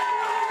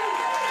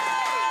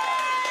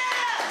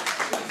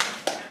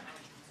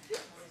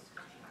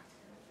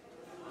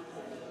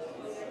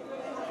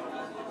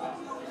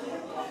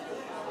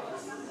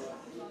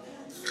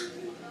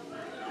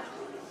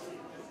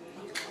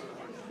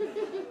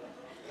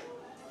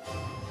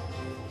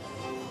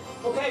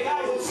 Okay,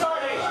 guys, it's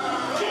starting.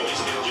 Ladies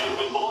and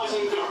gentlemen, boys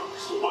and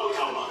girls,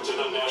 welcome to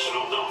the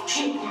National Dog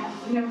Show.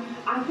 You know,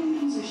 I think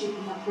things are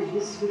shaping up for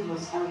this is the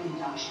most elegant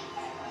dog show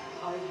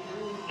ever.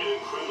 An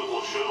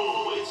incredible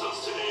show awaits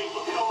us today.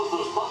 Look at all of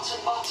those butts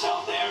and butts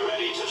out there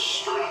ready to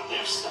strut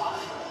their stuff.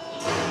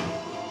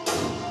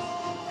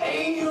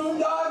 Hey, you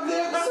dog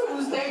dicks,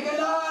 who's taking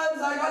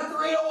odds? I got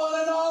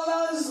 3-1 and all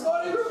odds.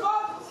 Scotty group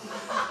up.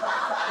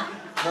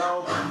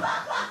 No.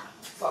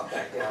 Fuck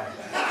that guy.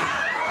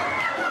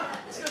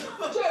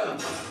 Jim.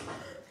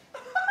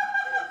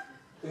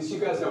 At least you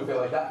guys don't feel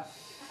like that.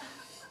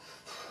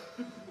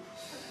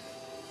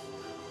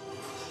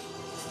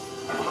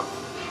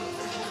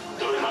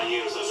 During my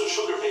years as a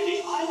sugar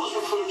baby, I was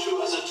referred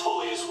to as a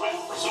toy as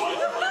well. So I...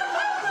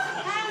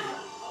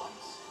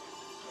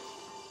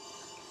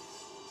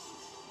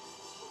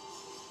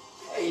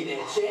 Hey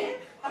there, champ.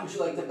 How would you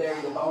like to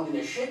bury the bone in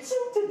a Shih Tzu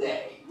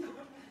today?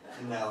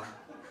 No.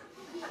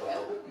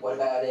 Well, what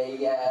about a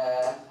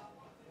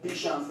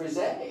Bichon Frise?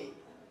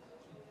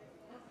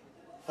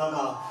 Fuck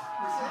off.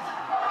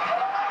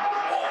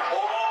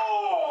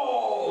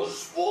 Oh,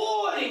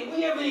 sporting!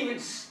 We haven't even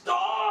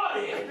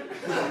started!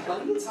 We have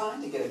plenty of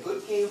time to get a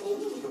good gamble.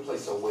 We can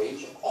place a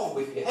wager. Oh,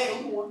 we can get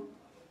someone.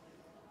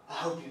 I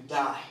hope you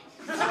die.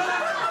 Could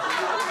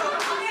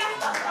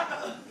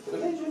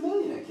have made you a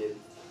millionaire, kid.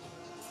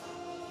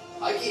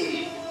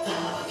 Mikey!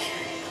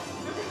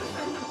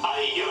 I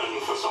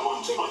yearn for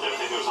someone to put their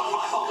fingers on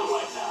my bottom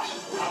like that.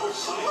 How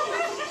exciting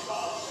to be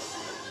found.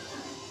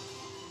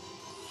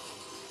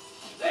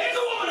 There's a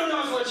woman who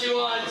knows what she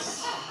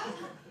wants!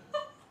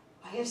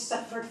 I have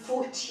suffered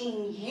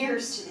 14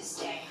 years to this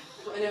day.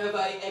 And have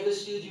I ever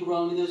steered you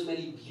wrong in those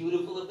many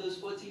beautiful of those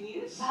 14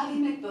 years? Bobby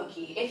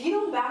McBookie, if you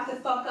don't back the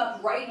fuck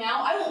up right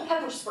now, I will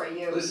pepper spray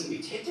you. Listen, we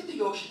tipped the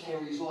Yorkshire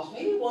Terriers, lost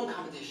maybe one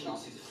competition all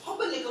season. Pop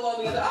a nickel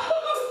on the other.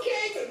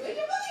 Okay, good. Make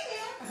your money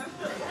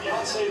there.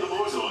 I'd say the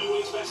boys are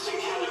wins best in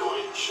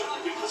category,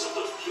 surely because of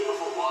those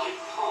beautiful white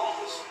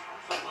palms.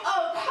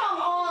 Oh, come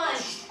on!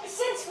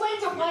 Since when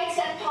do whites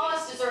and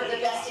paws deserve the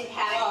best in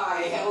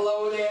category? Hi,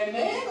 hello there,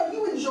 man. Are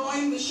you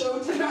enjoying the show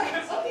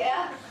tonight? Oh,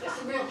 yeah. There's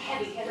some real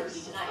heavy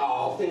hitters tonight.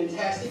 Oh,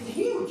 fantastic to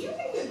hear. Would you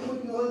think that we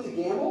would be willing to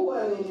gamble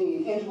in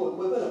the tangible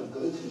equivalent of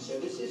goods and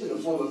services in the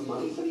form of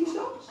money for these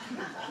dogs?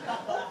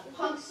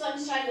 Punk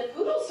Sunshine the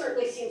Poodle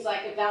certainly seems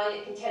like a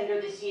valiant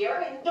contender this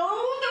year, and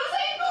those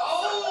ankles!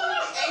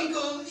 Oh,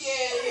 ankles,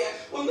 yeah.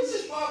 Well,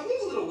 Mrs. Frog,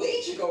 there's a little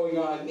wager going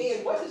on. Me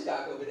and what's his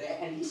guy over there,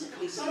 and he's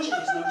a Sunshine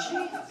has no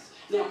chance.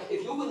 Now,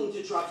 if you're willing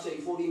to drop, say,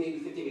 40, maybe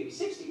 50, maybe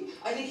 60,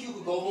 I think you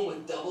could go home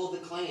with double the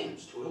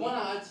clams. 2-to-1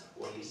 odds.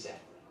 What do you say?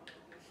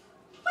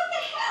 What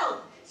the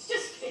hell? It's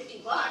just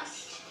 $50.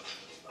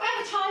 I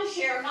have a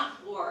timeshare,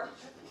 not poor.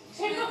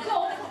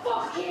 Typical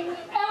fucking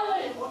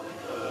Ellen!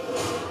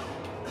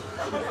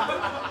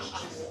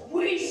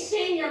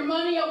 Wasting your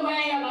money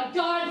away on a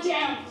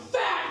goddamn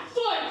fat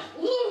foot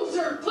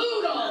loser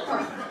poodle!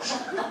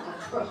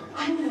 Bro,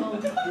 I don't know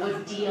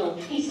what deal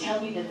he's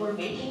telling you that we're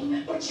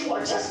making, but you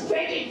are just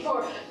begging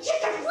for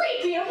just a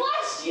repeat of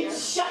last year!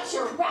 Shut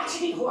your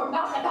ratchety whore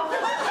mouth about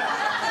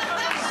this!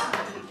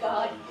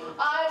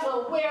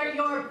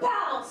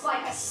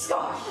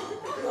 star.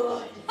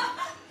 Good.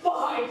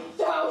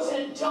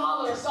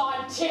 $5,000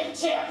 on Tip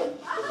Tip.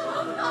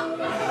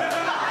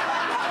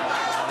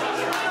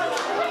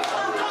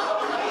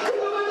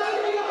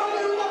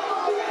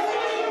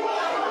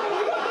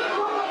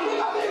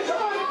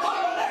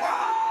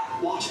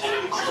 What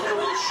an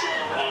incredible show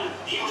and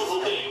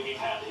beautiful day we've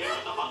had here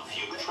at the Buck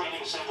Fugue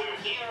Training Center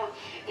here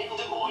in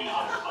Des Moines,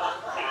 Iowa.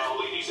 Now,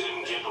 ladies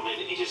and gentlemen,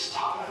 it is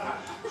time.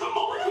 The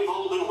moment we've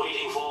all been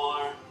waiting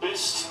for.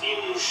 Best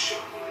in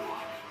Show.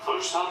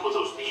 First up with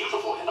those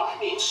beautiful, and I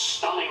mean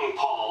stunning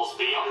Pauls,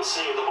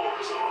 Beyonce the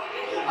Borzoi.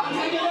 I'm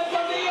taking it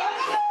from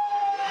Beyonce!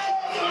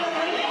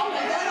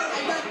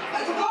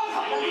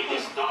 Finally,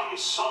 this dumb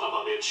son of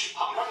a bitch,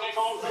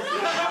 Pumpernickel.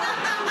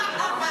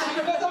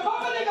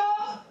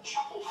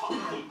 Chuckle Fun,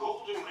 the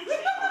golden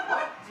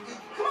retriever.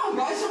 Come on,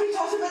 guys, somebody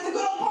talks about the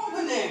good old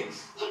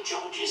pumpernicks. The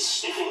judge is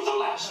sniffing the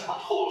last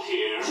butthole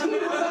here. Show me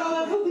what all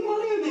that filthy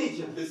money I made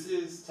you. This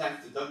is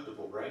tax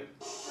deductible, right?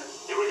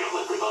 Here we go,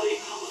 everybody.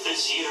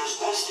 This year's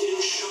Best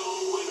in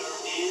Show winner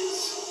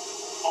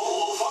is...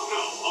 Oh, fuck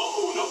no.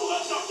 Oh, no,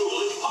 that's not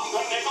cool. It's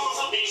Pumpernickel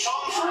the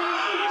Bichon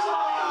Frise.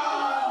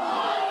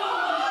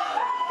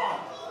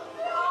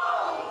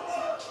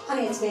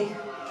 Honey, it's me.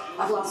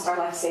 I've lost our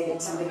life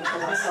savings. I'm gonna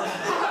kill myself.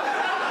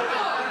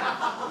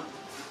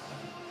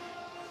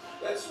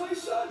 That's my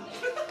son.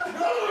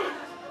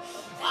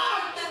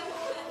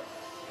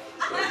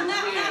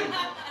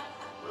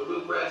 A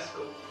little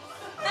rascal.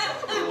 A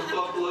little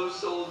buffalo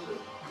soldier.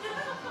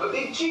 A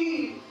big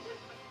G.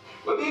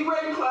 A big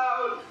red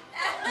cloud.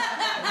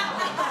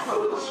 A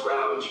little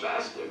scrouge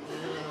bastard.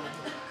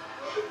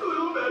 A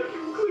little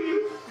vacuum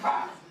cleaner.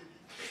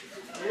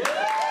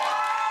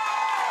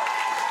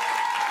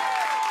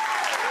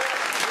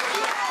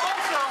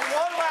 Also,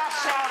 one last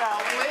shout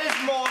out. Liz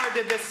Moore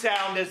did the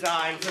sound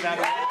design for that.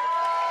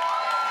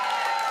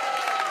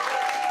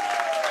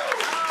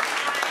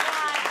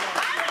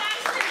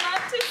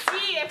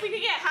 If we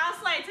could get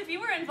house lights, if you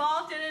were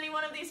involved in any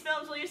one of these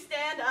films, will you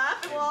stand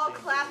up and we'll all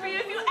clap for you?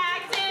 If you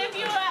acted, if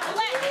you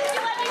let me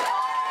know.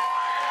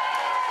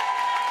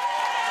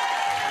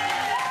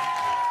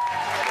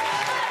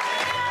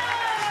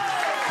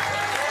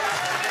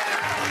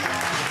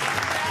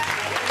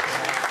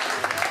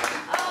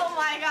 Oh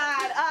my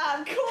God,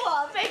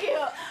 cool, thank you.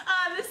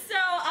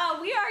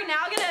 We are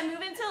now gonna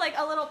move into like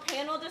a little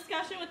panel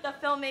discussion with the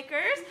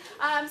filmmakers.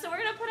 So we're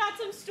gonna put out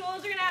some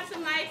stools, we're gonna have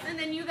some mics, and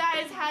then you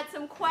guys had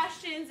some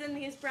questions in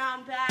these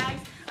brown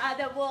bags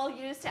that we'll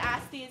use to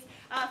ask these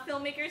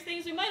filmmakers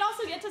things. We might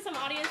also get to some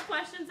audience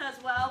questions as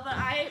well, but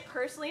I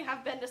personally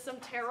have been to some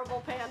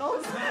terrible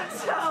panels,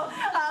 so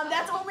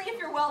that's only if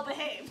you're well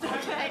behaved,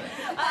 okay?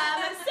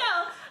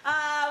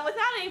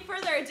 Without any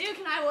further ado,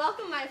 can I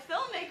welcome my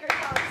filmmakers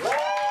on stage?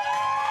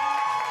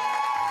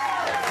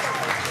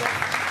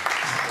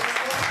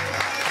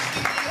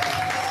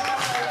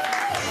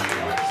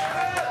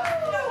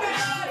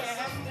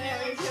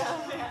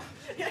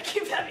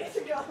 Keep that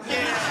music going.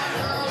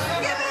 Yeah.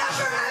 Give it up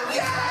for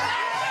MJ!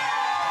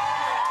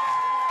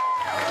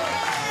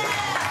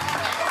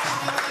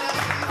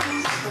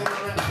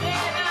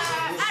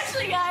 And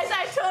actually, guys,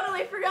 I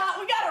totally forgot.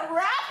 We got a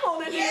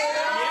raffle to do.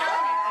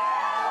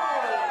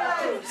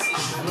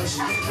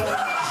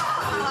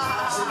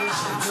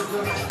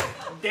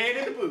 Dan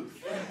in the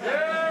booth.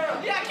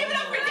 Yeah, give it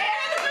up for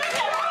Dan in the booth.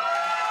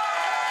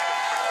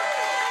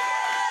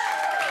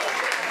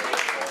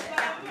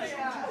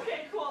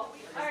 Okay, cool.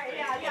 All right,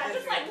 yeah,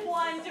 just like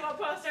one do a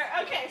poster.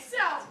 Okay, so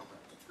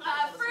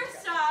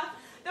first off,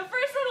 the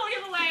first one we'll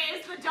give away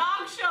is the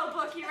dog show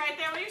bookie right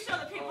there. Will you show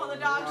the people the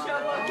dog show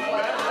bookie?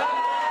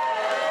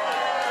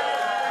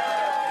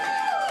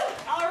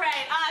 All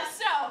right,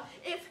 so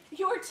if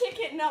your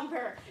ticket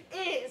number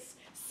is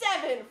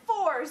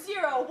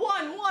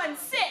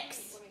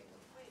 740116.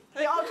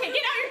 Okay,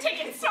 get out your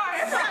tickets.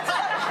 Sorry, I forgot to.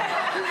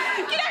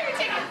 Get out your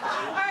tickets.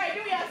 All right,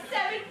 do we have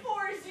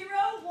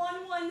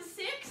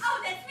 740116?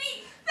 Oh, that's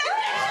me.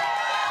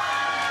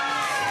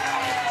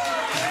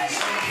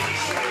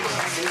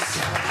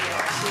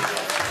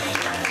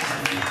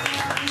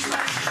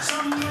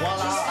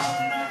 Voila.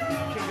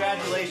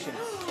 Congratulations.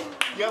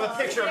 You have a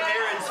picture of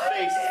Aaron's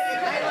face.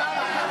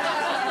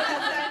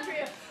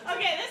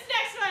 Okay, this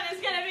next one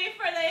is going to be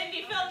for the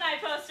Indie Film Night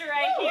poster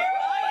right here.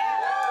 Oh,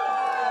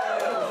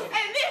 yeah.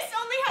 And this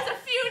only has a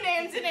few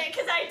names in it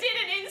because I did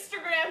an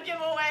Instagram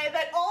giveaway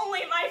that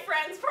only my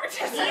friends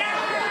participated.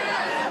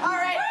 Yeah. All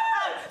right,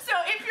 so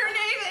if your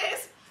name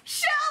is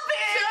Shelby!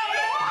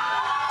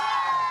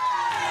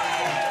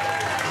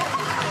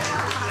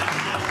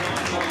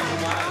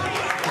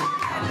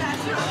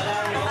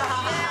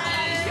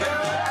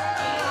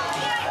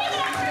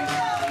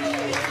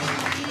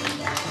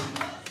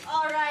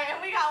 All right,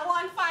 and we got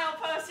one final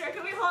poster.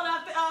 Can we hold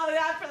up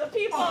that for the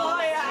people?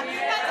 Oh, yeah.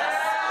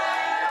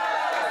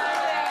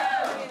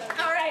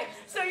 All right,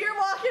 so you're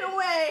walking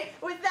away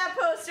with that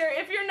poster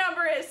if your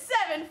number is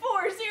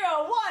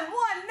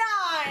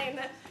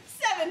 740119.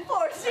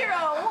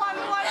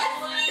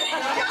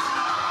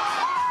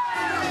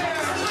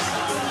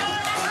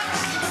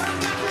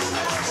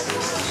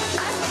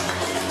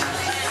 740119.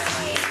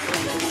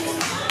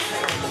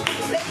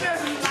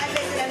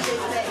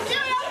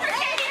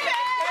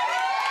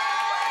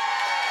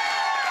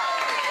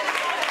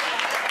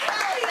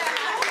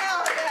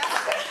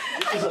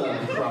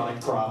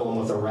 chronic problem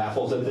with the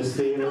raffles at this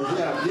theater.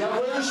 Yeah,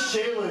 where's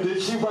Shaylin? Did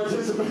she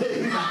participate?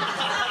 She did!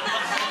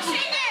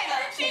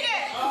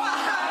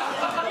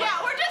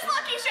 Yeah, we're just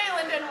lucky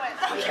Shaylin didn't win.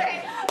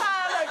 Okay,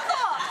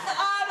 cool.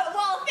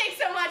 Well, thanks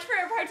so much for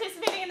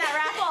participating in that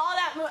raffle.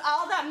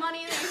 All that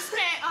money that you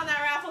spent on that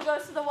raffle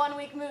goes to the 1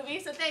 week movie,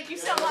 so thank you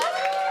so much.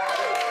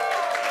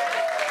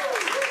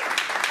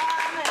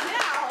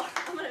 Now,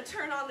 I'm gonna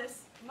turn on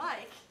this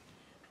mic.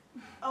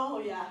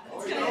 Oh yeah,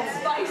 it's gonna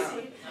get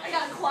spicy. I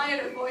got a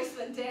quieter voice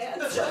than Dan.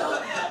 So.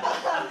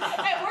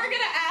 And we're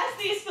gonna ask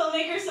these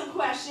filmmakers some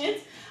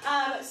questions.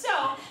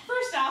 So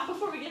first off,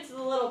 before we get to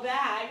the little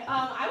bag,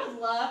 I would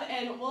love,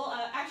 and we'll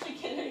actually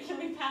can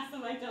we pass the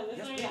mic down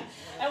this way? Yeah,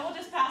 and we'll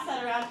just pass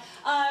that around.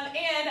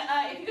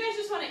 If you guys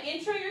just want to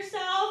intro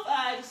yourself,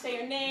 just say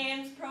your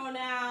names,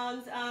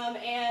 pronouns,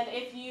 and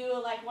if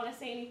you want to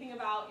say anything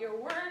about your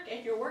work,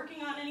 if you're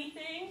working on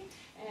anything.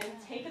 And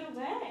take it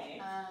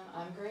away.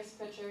 I'm Grace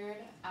Pritchard.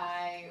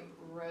 I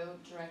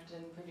wrote, directed,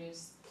 and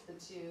produced the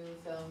 2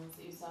 films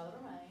that you saw that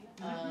were mine.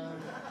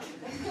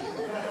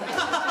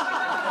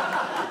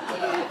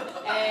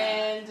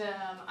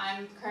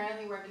 I'm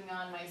currently working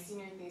on my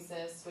senior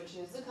thesis, which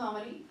is a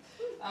comedy,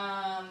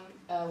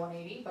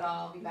 180, but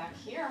I'll be back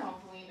here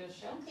hopefully to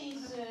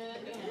showcase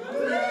it.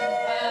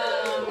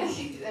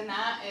 And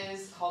that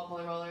is called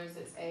Holy Rollers.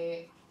 It's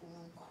a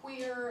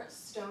queer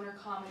stoner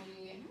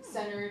comedy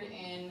centered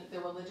in the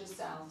religious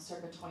South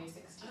circa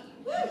 2016.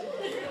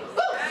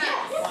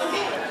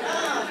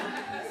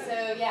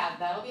 So yeah,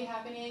 that'll be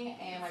happening,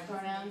 and my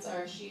pronouns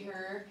are she,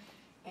 her,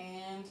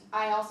 and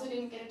I also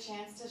didn't get a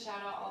chance to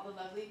shout out all the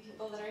lovely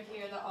people that are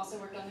here that also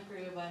worked on the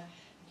crew, but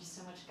thank you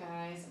so much,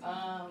 guys.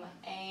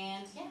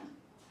 And yeah,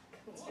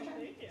 it's your turn.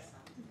 Thank you.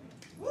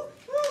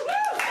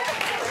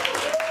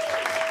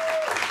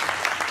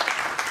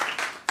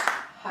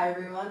 Hi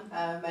everyone,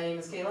 my name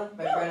is Kayla,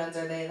 my pronouns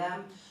are they,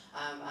 them.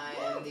 I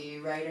am the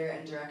writer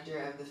and director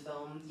of the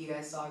film you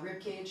guys saw,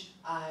 Ribcage.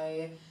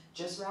 I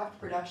just wrapped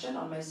production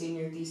on my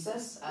senior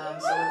thesis,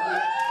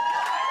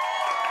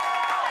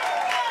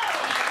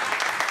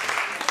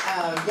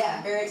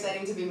 yeah, very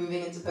exciting to be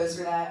moving into post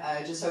for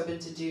that. Just hoping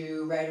to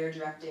do writer,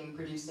 directing,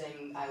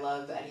 producing. I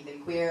love anything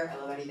queer, I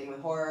love anything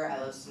with horror, I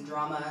love some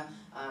drama.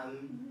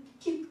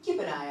 Keep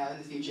an eye out in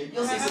the future.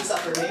 You'll see some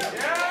stuff for me.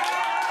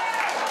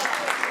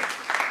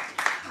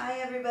 Hi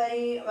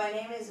everybody, my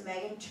name is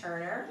Megan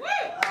Turner.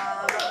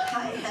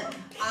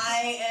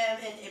 I am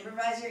an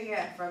improviser here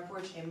at Front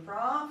Porch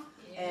Improv,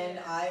 and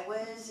I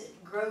was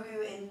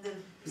Grogu in the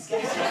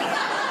sketch.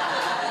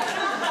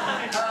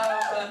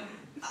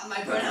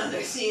 My pronouns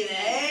are she,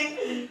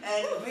 they,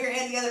 and put your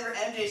hands together for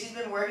MJ. She's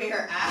been working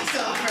her ass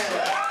off for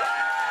this.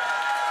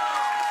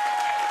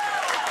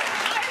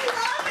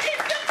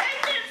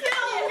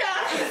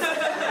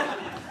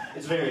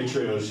 It's very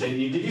true.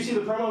 Did you see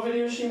the promo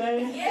video she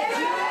made?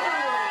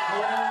 Yeah!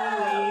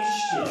 Holy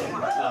shit.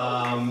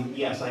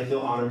 Yes, I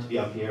feel honored to be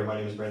up here. My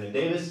name is Brendan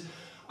Davis.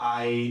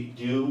 I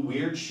do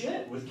weird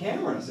shit with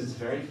cameras. It's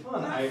very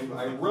fun. I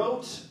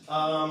wrote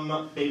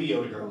Baby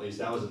Yoda Girlies.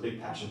 That was a big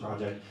passion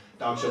project.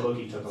 Dog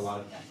Shabuki took a lot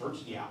of effort.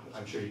 Yeah,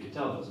 I'm sure you could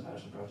tell that was a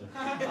passion project.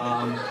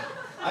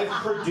 I've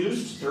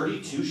produced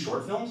 32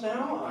 short films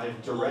now.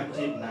 I've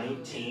directed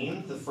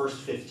 19. The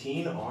first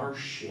 15 are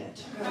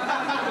shit.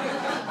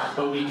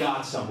 But we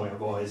got somewhere,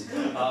 boys.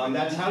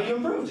 That's how you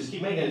improve. Just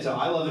keep making it. So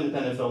I love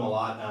independent film a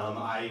lot.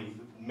 I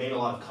made a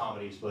lot of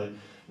comedies, but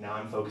now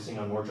I'm focusing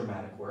on more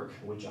dramatic work,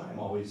 which I'm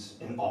always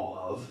in awe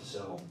of.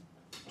 So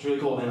it's really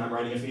cool. And I'm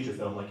writing a feature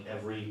film like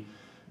every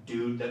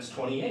dude that's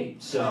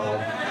 28. So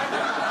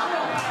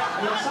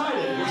I'm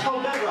excited. It's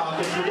called Bedrock.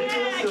 It's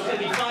ridiculous. It'll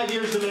take me 5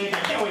 years to make. I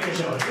can't wait to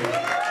show it to you.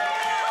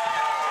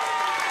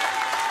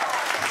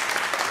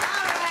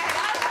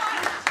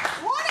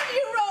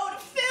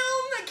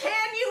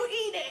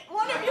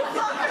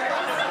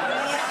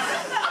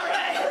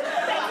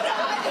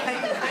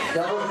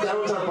 That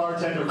was our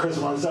bartender, Chris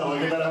Marcello.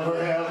 Give it up for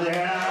him.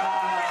 Yeah.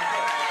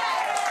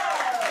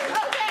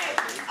 Okay.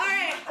 All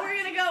right. We're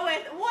gonna go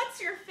with what's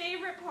your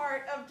favorite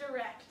part of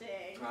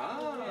directing?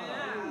 Oh.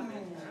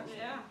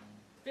 Yeah.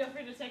 Feel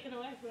free to take it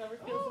away. Whoever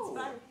feels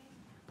inspired.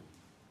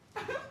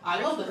 I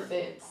love the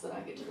fits that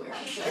I get to wear.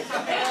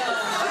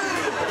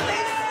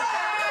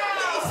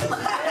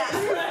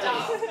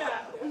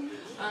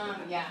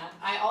 Yeah.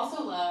 I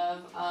also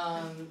love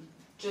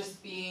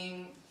just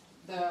being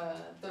the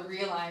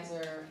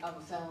realizer of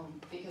a film,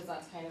 because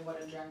that's kind of what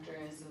a director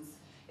is.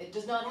 It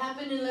does not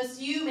happen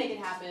unless you make it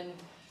happen,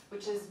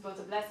 which is both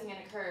a blessing and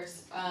a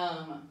curse.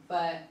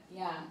 But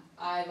yeah,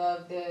 I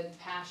love the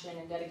passion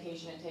and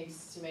dedication it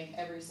takes to make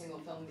every single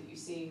film that you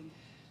see,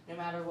 no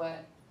matter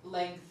what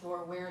length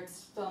or where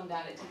it's filmed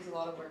at. It takes a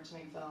lot of work to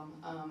make film.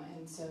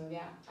 And so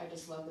yeah, I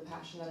just love the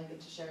passion that I get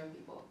to share with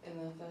people in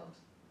the field.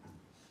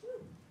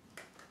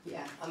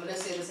 Yeah, I'm gonna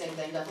say the same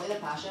thing. Definitely the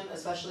passion,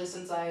 especially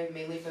since I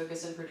mainly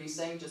focus in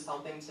producing, just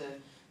helping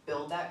to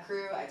build that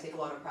crew. I take a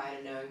lot of pride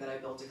in knowing that I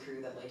built a crew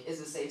that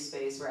is a safe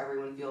space where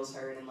everyone feels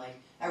heard and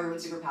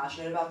everyone's super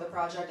passionate about the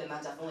project, and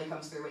that definitely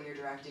comes through when you're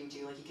directing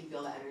too. You can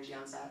feel the energy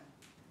on set.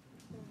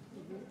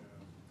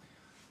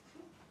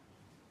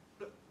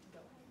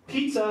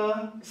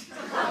 Pizza!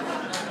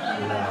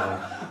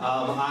 No.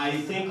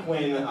 I think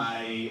when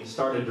I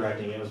started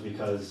directing, it was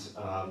because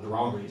the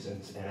wrong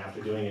reasons, and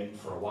after doing it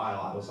for a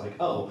while, I was like,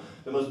 oh,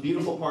 the most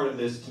beautiful part of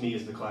this to me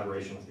is the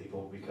collaboration with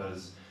people,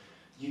 because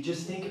you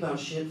just think about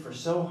shit for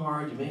so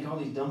hard, you make all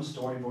these dumb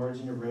storyboards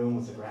in your room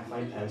with a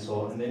graphite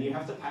pencil, and then you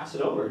have to pass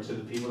it over to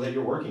the people that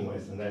you're working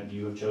with and that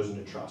you have chosen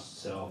to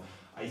trust. So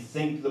I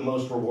think the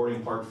most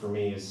rewarding part for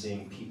me is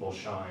seeing people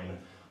shine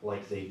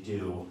like they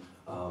do,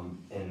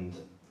 and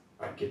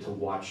I get to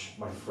watch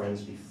my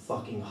friends be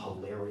fucking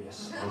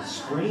hilarious on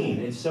screen.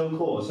 It's so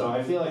cool. So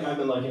I feel like I've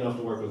been lucky enough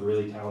to work with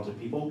really talented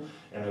people,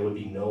 and I would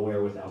be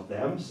nowhere without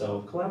them.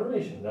 So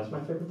collaboration, that's my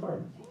favorite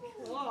part.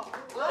 Cool.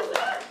 Awesome.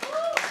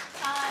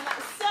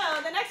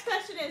 So the next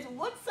question is,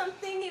 what's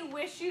something you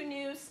wish you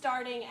knew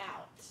starting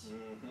out?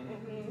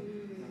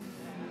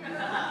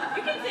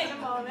 You can take a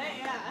moment,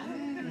 yeah.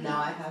 No,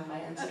 I have my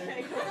answer.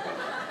 Okay, cool.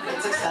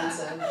 It's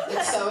expensive.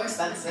 It's so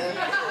expensive.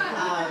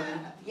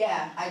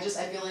 Yeah, I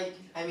feel like,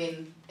 I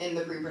mean, in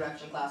the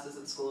pre-production classes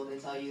at school, they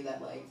tell you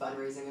that like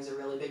fundraising is a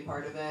really big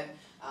part of it.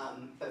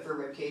 But for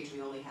Ribcage,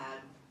 we only had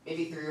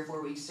maybe 3 or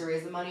 4 weeks to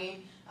raise the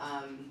money.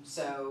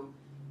 So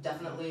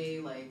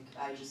definitely, like,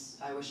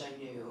 I wish I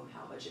knew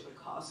how much it would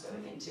cost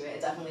going into it.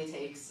 It definitely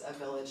takes a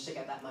village to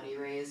get that money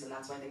raised, and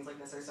that's why things like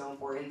this are so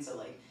important. So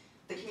like,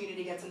 the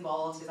community gets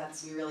involved,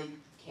 because we really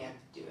can't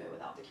do it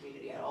without the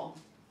community at all.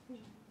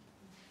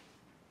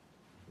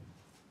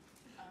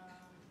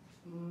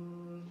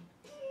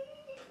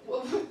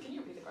 Well, can you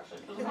repeat the question?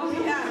 Oh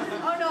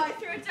yeah. Oh no, I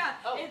threw it down.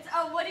 Oh. It's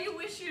what do you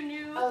wish you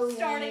knew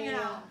starting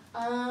out?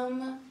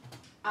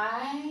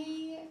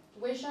 I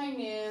wish I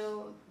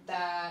knew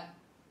that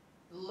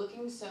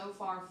looking so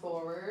far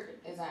forward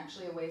is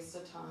actually a waste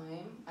of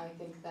time. I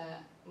think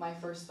that my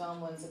first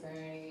film was a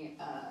very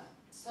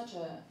such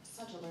a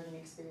learning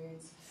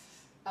experience,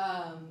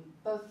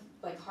 both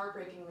like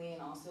heartbreakingly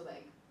and also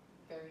like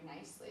very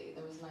nicely.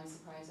 There was nice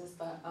surprises,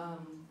 but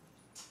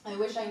I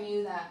wish I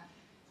knew that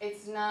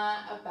it's not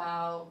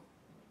about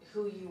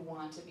who you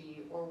want to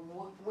be or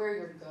where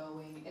you're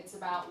going. It's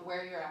about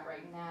where you're at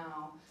right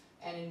now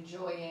and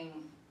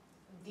enjoying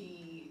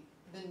the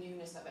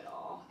newness of it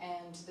all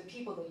and the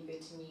people that you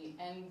get to meet,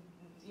 and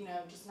you know,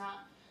 just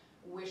not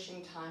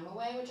wishing time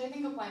away, which I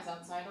think applies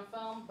outside of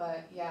film,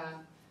 but yeah.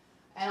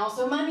 And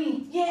also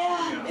money.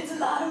 Yeah, it's a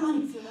lot of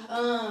money.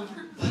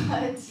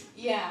 But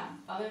yeah,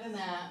 other than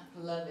that,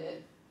 love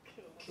it.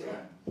 Cool.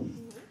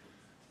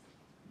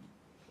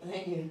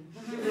 Thank you.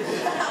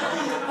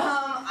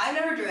 I've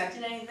never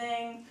directed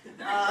anything.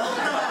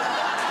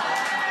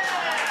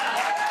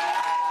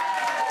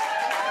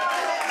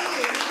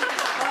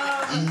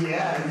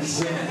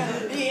 Yes.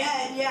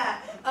 Yeah.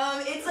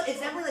 It's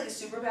definitely like a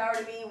superpower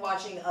to me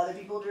watching other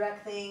people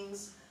direct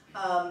things,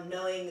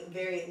 knowing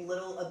very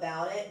little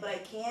about it. But I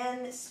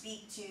can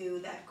speak to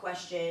that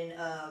question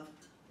of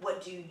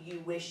what do you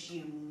wish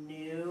you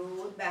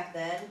knew back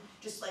then?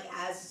 Just like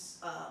as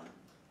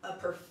a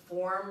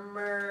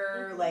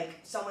performer, like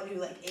someone who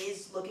like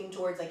is looking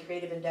towards like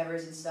creative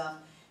endeavors and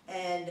stuff.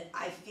 And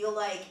I feel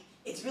like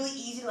it's really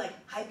easy to like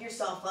hype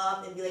yourself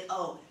up and be like,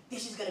 oh,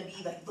 this is gonna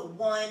be like the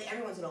one,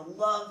 everyone's gonna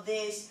love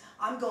this,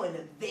 I'm going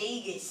to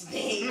Vegas,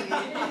 baby.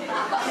 That's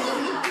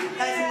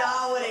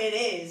not what it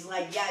is.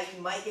 Like, yeah,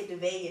 you might get to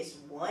Vegas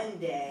one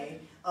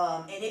day,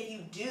 and if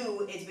you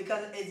do, it's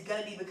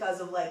gonna be because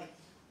of like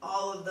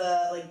all of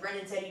the, like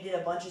Brendan said, he did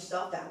a bunch of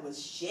stuff that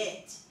was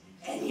shit.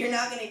 And you're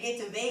not gonna get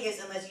to Vegas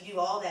unless you do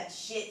all that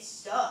shit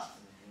stuff.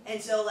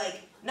 And so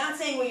like, not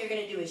saying what you're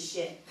gonna do is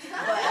shit,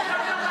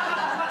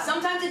 but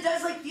sometimes it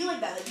does like feel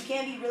like that. Like you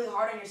can be really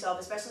hard on yourself,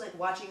 especially like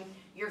watching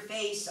your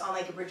face on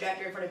like a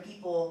projector in front of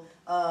people.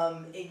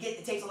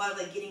 It takes a lot of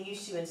like getting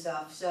used to and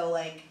stuff. So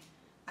like,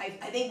 I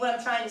think what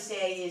I'm trying to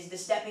say is the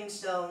stepping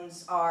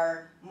stones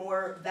are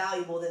more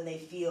valuable than they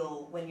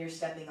feel when you're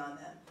stepping on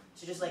them.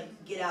 So just like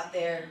get out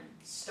there,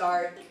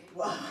 start.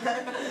 Get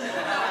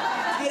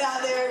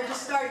out there,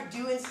 just start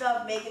doing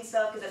stuff, making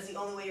stuff, because that's the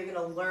only way you're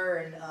gonna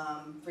learn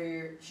for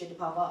your shit to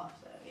pop off.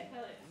 So yeah.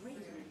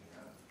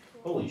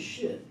 Holy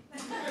shit.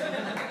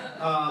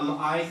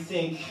 I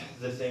think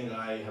the thing that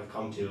I have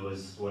come to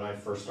is when I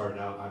first started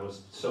out, I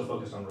was so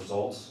focused on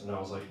results, and I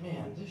was like,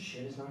 man, this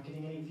shit is not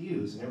getting any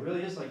views. And it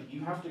really is like,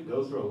 you have to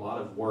go through a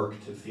lot of work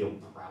to feel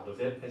proud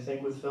of it, I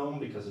think, with film,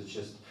 because it's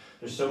just,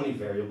 there's so many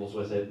variables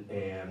with it,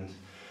 and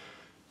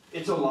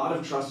it's a lot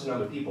of trust in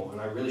other people,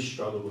 and I really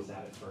struggled with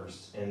that at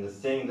first. And the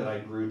thing that I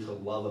grew to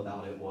love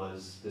about it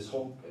was this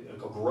whole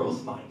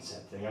growth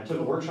mindset thing. I took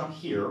a workshop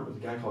here with a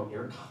guy called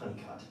Eric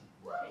Honeycutt.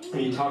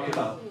 And he talked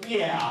about,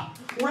 yeah,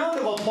 round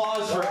of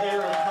applause for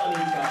Eric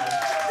Honeycutt.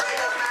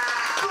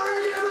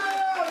 Bring it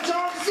out!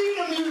 John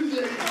Cena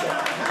music!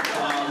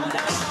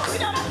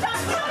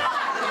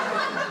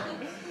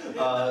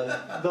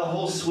 The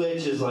whole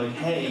switch is like,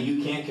 hey,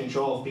 you can't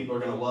control if people are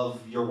going to love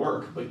your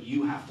work, but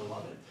you have to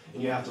love it.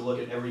 And you have to look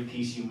at every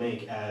piece you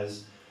make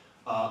as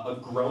a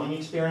growing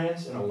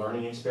experience and a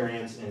learning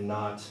experience, and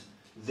not,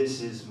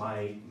 this is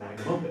my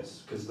magnum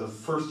opus. Because the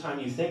first time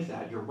you think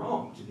that, you're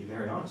wrong, to be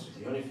very honest with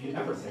you. And if you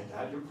ever think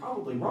that, you're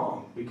probably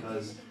wrong,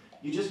 because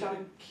you just gotta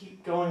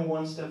keep going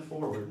one step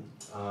forward,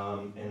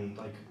 and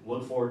like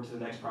look forward to the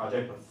next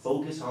project, but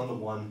focus on the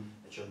one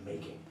that you're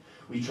making.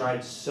 We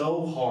tried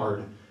so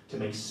hard to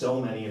make so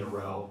many in a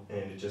row,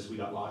 and we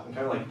got lost. And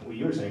kind of like what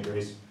you were saying,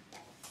 Grace,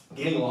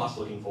 getting lost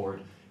looking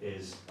forward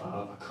is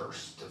a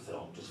curse to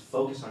film. Just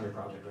focus on your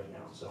project right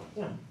now. So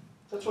yeah,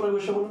 that's what I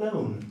wish I would have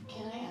known.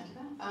 Can I add to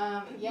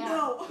that? Yeah.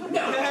 No.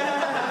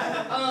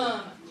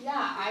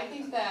 Yeah, I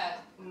think that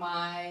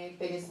my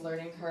biggest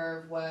learning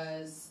curve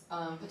was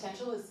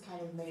potential is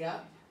kind of made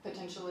up.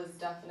 Potential is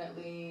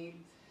definitely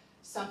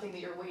something that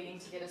you're waiting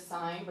to get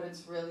assigned, but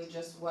it's really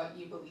just what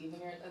you believe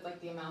in like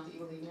the amount that you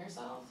believe in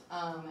yourself.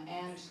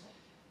 And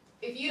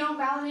if you don't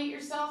validate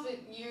yourself,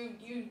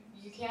 you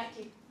can't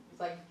keep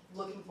like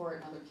looking for it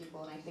in other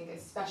people. And I think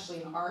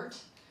especially in art,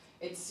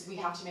 we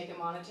have to make it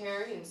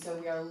monetary, and so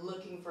we are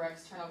looking for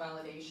external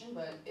validation.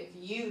 But if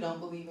you don't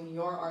believe in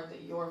your art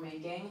that you're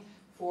making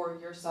for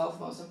yourself,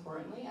 most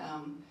importantly,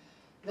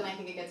 then I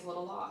think it gets a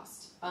little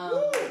lost.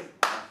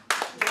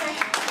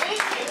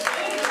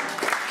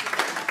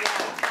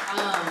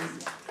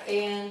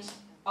 And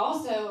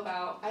also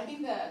I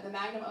think the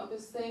magnum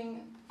opus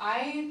thing,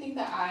 I think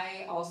that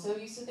I also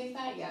used to think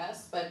that,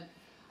 yes, but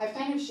I've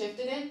kind of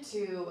shifted it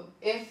to,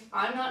 if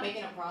I'm not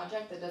making a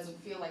project that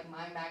doesn't feel like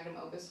my magnum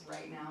opus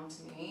right now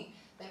to me,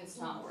 then it's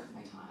not worth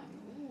my time.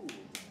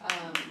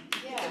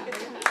 Yeah.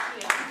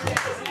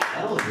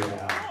 Hell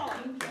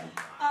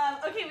yeah.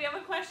 Okay, we have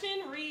a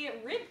question.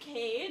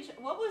 Ribcage.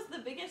 What was the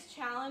biggest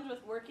challenge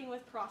with working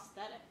with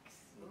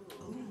prosthetics?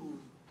 Ooh.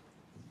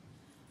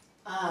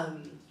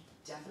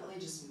 Definitely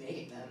just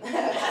making them.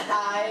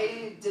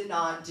 I did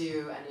not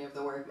do any of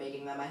the work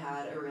making them. I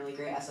had a really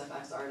great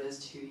SFX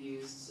artist who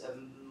used a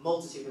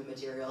multitude of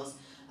materials.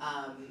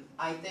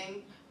 I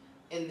think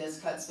in this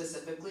cut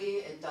specifically,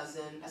 it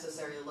doesn't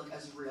necessarily look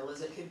as real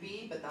as it could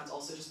be, but that's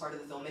also just part of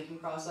the filmmaking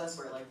process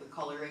where like the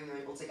coloring, you're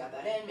able to get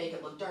that in, make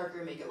it look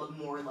darker, make it look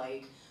more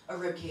like a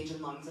rib cage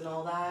and lungs and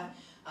all that.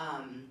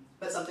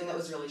 But something that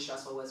was really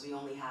stressful was we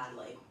only had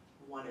like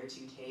 1 or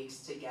 2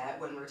 takes to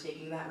get when we're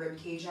taking that rib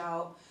cage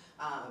out.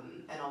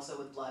 And also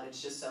with blood,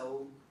 it's just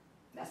so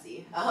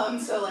messy.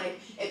 So like,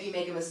 if you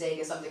make a mistake,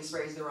 if something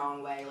sprays the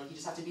wrong way, like you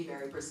just have to be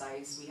very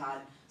precise. We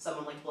had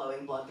someone like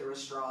blowing blood through a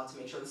straw to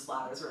make sure the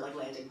splatters were like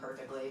landing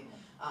perfectly.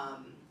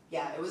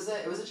 Yeah, it was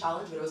a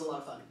challenge, but it was a lot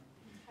of fun.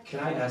 Can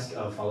I ask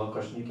a follow-up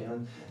question, you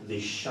can? The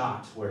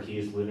shot where he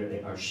is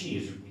literally, or she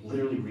is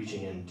literally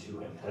reaching into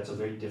him, that's a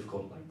very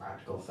difficult, like,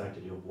 practical effect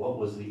to do. What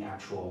was the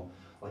actual,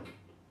 like,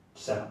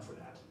 setup for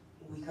that?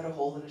 We cut a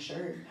hole in a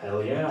shirt.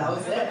 Hell yeah. That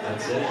was it.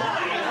 That's it.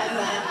 And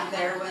then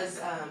there was,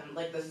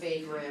 like, the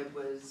fake rib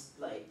was,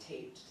 like,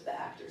 taped to the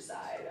actor's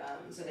side,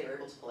 so they were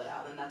able to pull it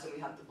out. And that's when we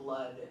had the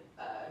blood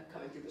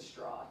coming through the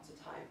straw to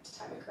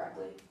time it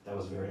correctly. That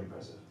was very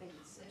impressive. Thank you.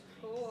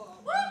 Cool.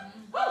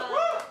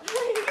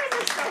 You guys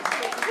are so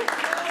cool.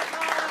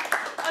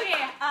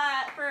 Okay,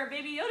 for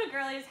Baby Yoda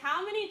girlies,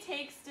 how many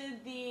takes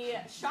did the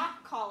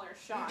shock collar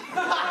shot? They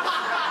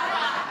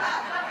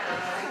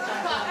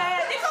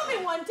call me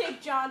One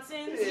Take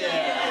Johnsons.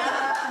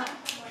 Yeah.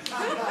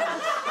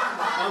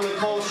 On the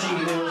call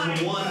sheet, there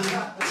was 1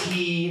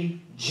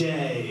 TJ.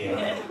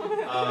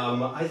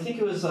 I think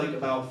it was like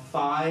about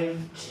 5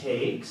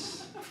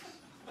 takes.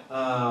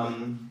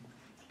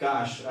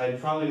 Gosh, I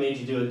probably made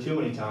you do it too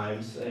many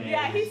times. And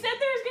yeah, he said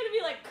there was going to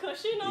be like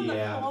cushion on the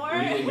floor,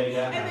 we didn't make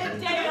that and then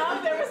day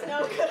up there was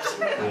no cushion.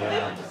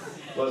 Yeah,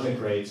 wasn't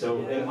great.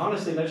 So, and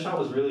honestly, that shot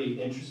was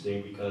really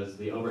interesting because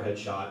the overhead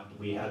shot,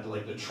 we had to,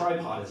 like, the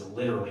tripod is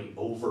literally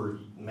over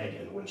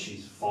Megan when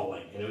she's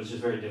falling, and it was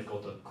just very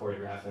difficult to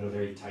choreograph in a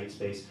very tight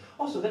space.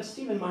 Also, that's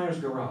Stephen Meyer's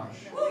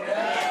garage.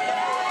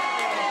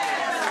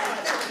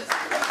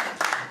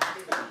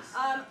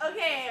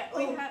 Okay,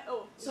 we had,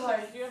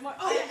 sorry. Do you have more?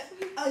 I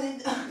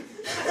didn't. No,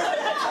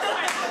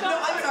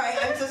 I'm sorry.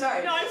 I'm so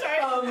sorry. No, I'm sorry.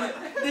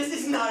 This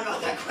is not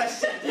about that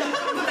question.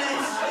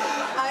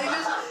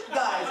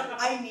 Guys,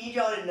 I need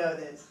y'all to know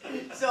this.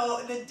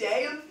 So the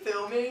day of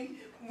filming,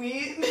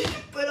 we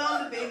put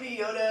on the Baby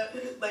Yoda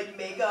like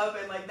makeup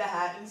and like the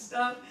hat and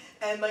stuff,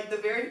 and like the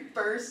very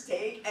first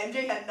take,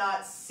 MJ had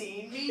not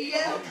seen me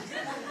yet,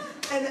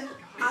 and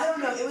I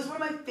don't know, it was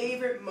one of my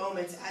favorite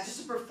moments as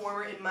just a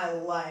performer in my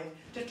life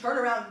to turn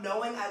around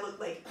knowing I look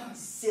like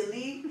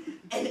silly,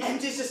 and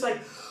MJ's just like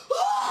for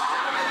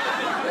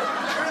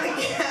the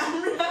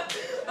camera.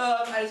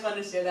 I just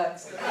wanted to share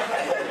that.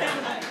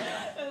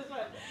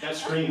 That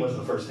scream was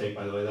the first take,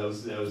 by the way. That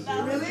was really?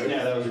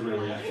 Yeah, that was a real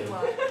reaction.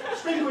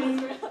 Scream queen.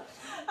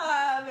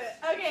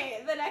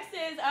 Okay, the next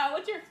is,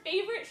 what's your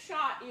favorite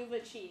shot you've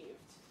achieved?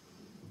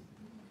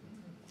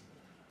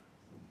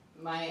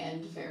 My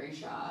end fairy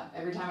shot.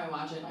 Every time I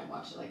watch it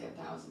 1,000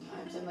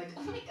 times. I'm like,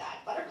 oh my god,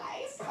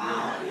 butterflies!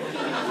 Wow.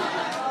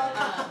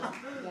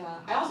 Yeah.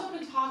 I also want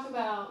to talk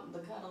about the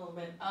cut a little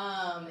bit.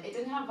 It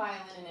didn't have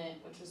violin in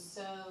it, which was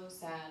so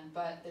sad,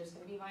 but there's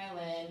going to be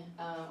violin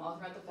all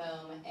throughout the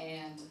film,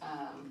 and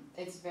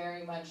it's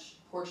very much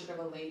Portrait of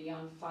a Lady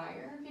on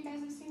Fire, if you guys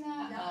have seen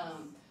that.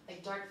 No.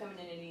 Like dark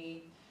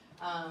femininity.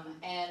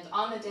 And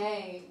on the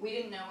day, we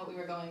didn't know what we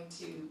were going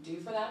to do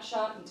for that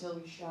shot until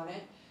we shot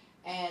it.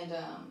 And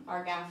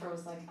our gaffer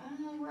was like,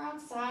 we're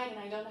outside and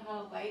I don't know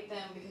how to light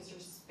them because you're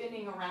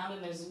spinning around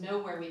and there's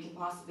nowhere we can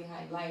possibly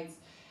hide lights.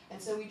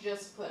 And so we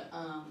just put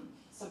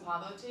some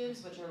Pavo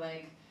tubes, which are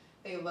like,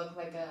 they look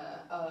like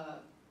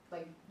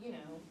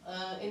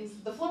in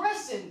the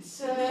fluorescent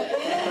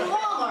in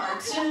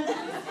Walmart,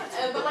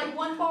 but like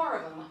one bar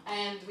of them.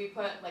 And we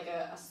put like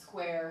a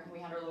square, and we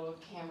had our little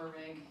camera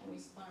rig, and we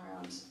spun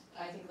around,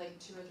 I think like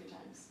 2 or 3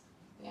 times.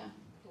 Yeah.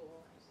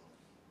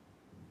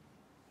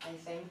 I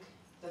think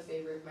my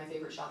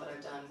favorite shot that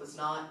I've done was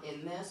not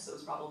in this. It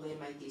was probably in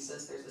my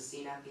thesis. There's a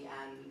scene at the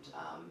end.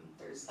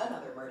 There's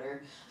another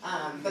murder,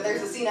 but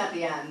there's a scene at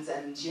the end,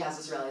 and she has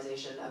this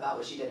realization about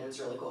what she did, and it's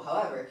really cool.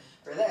 However,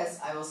 for this,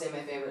 I will say my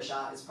favorite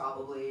shot is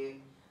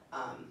probably.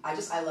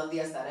 I love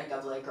the aesthetic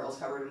of like girls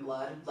covered in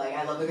blood. Like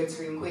I love a good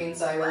scream queen,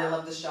 so I really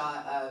love the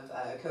shot of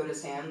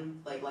Coda's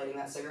hand like lighting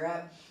that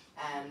cigarette.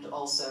 And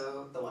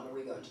also the one where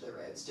we go into the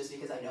ribs, just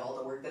because I know all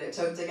the work that it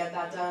took to get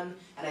that done,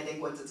 and I think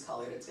once it's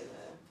colored, it's gonna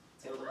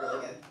look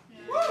really good.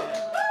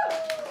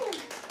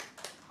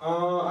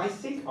 I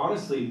think,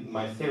 honestly,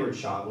 my favorite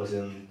shot was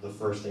in the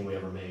first thing we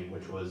ever made,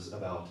 which was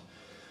about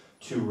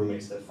 2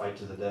 roommates that fight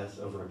to the death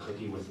over a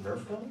cookie with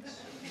Nerf guns.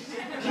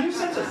 Can you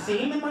sense a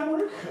theme in my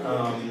work?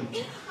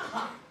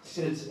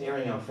 It's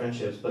airing out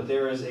friendships, but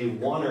there is a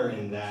oner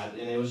in that,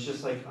 and it was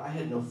just like, I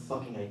had no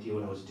fucking idea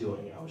what I was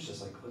doing. I was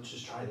just like, let's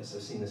just try this.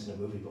 I've seen this in a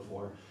movie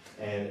before.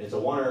 And it's a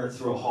oner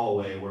through a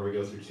hallway where we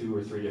go through 2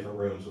 or 3 different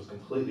rooms with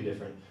completely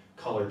different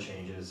color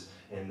changes,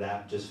 and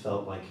that just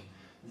felt like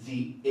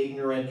the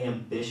ignorant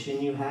ambition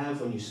you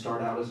have when you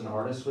start out as an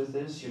artist with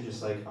this. You're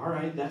just like, all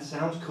right, that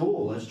sounds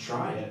cool, let's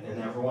try it.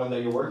 And everyone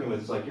that you're working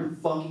with is like, you're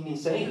fucking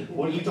insane.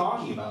 What are you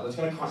talking about? That's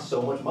gonna cost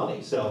so much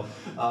money. So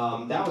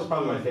that was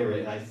probably my favorite.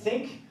 And I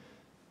think,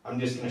 I'm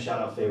just gonna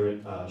shout out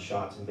favorite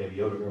shots in Baby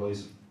Yoda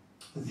Girlies.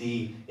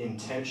 The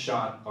intense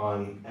shot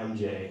on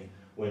MJ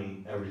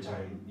when every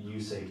time you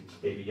say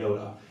Baby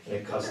Yoda, and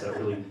it cuts that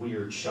really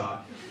weird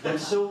shot.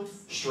 That's so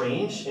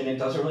strange, and it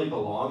doesn't really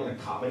belong in a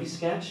comedy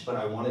sketch, but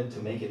I wanted to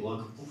make it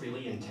look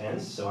really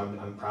intense, so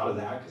I'm proud of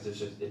that,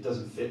 because it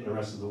doesn't fit in the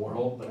rest of the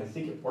world, but I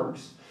think it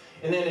works.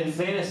 And then in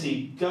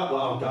fantasy,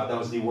 oh god, that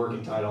was the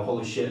working title,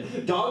 holy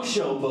shit. Dog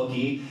Show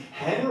Bookie,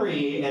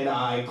 Henry and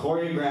I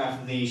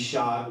choreographed the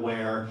shot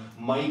where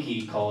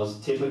Mikey calls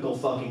typical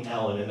fucking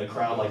Ellen, and the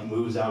crowd like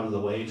moves out of the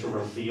way to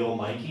reveal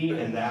Mikey,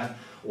 and that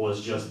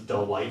was just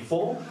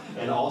delightful.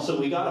 And also,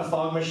 we got a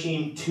fog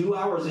machine 2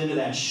 hours into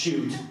that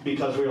shoot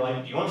because we were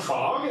like, do you want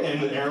fog?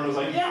 And Aaron was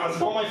like, yeah, let's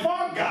call my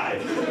fog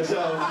guy. And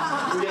so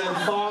we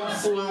had fog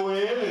flew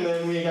in, and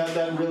then we got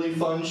that really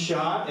fun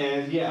shot.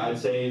 And yeah, I'd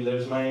say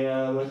there's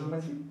my, what's my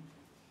three?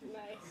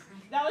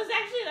 That was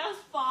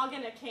fog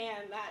in a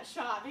can, that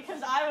shot,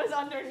 because I was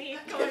underneath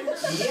going,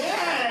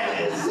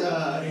 yes!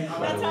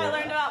 That's how I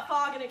learned about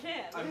fog in a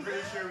can. I'm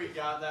pretty sure we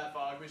got that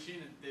fog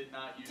machine and did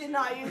not use it. Did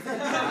not use it.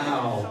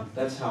 Wow,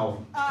 that's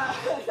how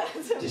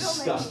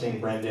disgusting,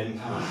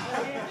 Brendan.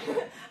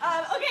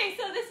 Okay,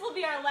 so this will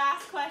be our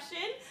last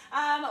question.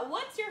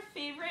 What's your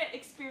favorite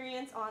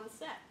experience on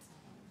set?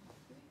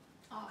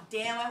 Oh,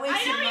 damn, I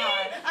wasted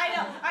mine.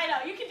 I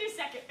know. You can do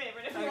second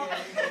favorite if you want.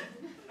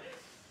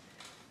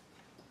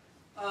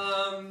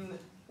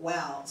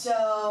 Well,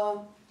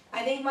 so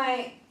I think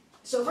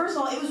so first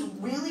of all, it was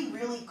really,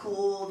 really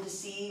cool to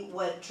see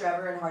what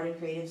Trevor and Hardin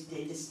Creatives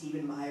did to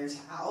Stephen Meyer's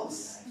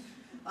house.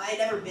 I had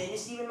never been to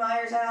Stephen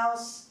Meyer's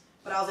house,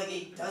 but I was like,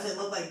 it doesn't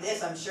look like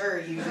this, I'm sure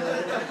you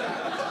should.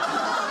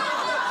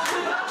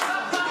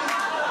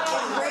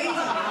 It's crazy.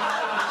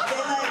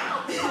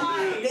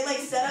 They like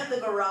set up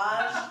the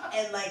garage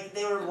and like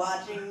they were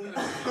watching,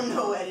 I don't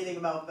know anything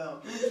about film.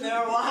 They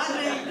were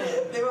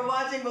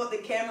watching what the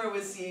camera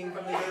was seeing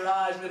from the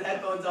garage with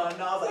headphones on,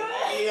 and I was like,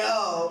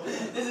 yo,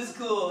 this is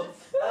cool.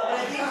 But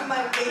I think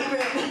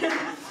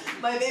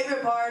my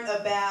favorite part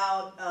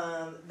about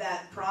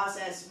that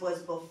process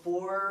was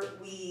before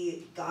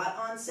we got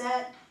on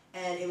set,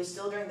 and it was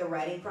still during the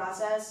writing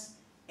process,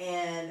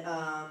 and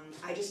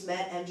I just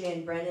met MJ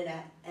and Brendan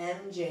at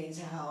MJ's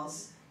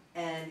house.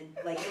 And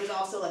like it was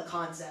also a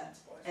concept,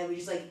 and we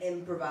just like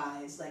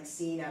improvised like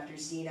scene after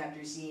scene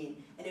after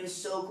scene, and it was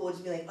so cool to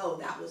be like, oh,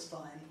 that was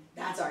fun,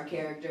 that's our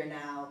character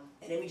now,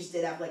 and then we just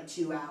did that for like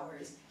 2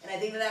 hours, and I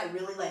think that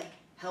really like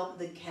helped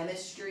the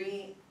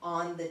chemistry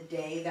on the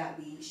day that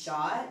we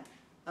shot,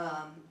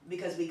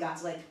 because we got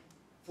to like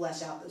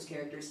flesh out those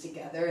characters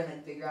together and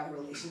like figure out a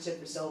relationship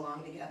for so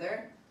long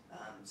together,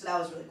 so that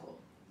was really cool.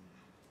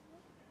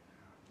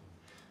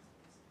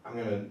 I'm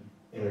gonna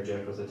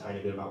interject with a tiny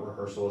bit about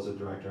rehearsal as a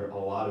director. A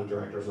lot of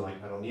directors are like,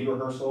 I don't need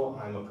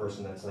rehearsal. I'm a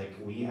person that's like,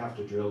 we have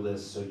to drill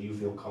this so you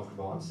feel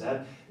comfortable on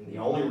set. And the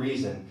only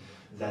reason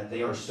that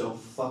they are so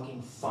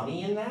fucking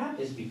funny in that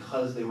is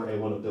because they were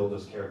able to build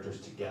those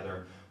characters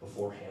together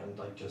beforehand,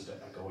 like just to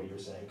echo what you're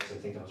saying, because I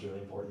think that was really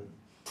important.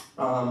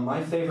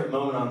 My favorite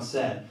moment on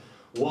set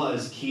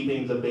was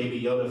keeping the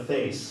Baby Yoda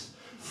face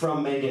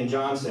from Megan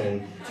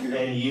Johnson,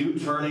 and you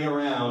turning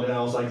around, and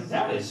I was like,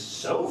 that is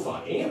so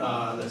funny.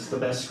 That's the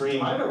best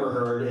scream I've ever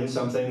heard in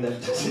something that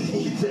doesn't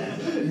need that.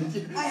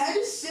 I had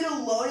to sit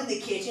alone in the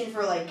kitchen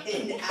for like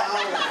an hour.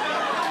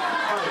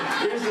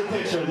 Alright, here's the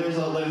picture. There's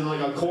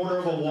like a corner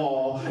of a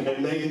wall,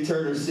 and Megan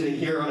Turner's sitting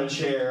here on a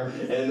chair,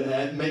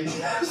 and Megan,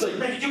 I was like,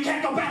 Megan, you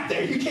can't go back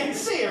there. You can't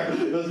see her.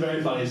 It was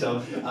very funny.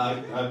 So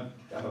I'm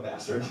a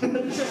bastard.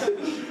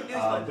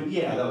 But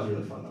yeah, that was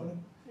really fun though.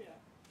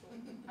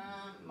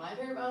 My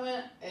favorite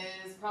moment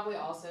is probably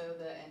also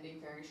the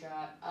ending fairy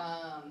shot.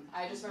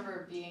 I just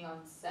remember being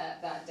on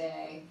set that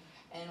day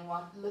and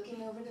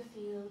looking over the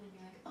field and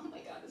you're like, oh my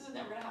god, this is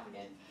never gonna happen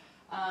again.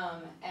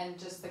 And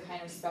just the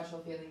kind of special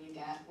feeling you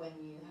get when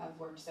you have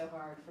worked so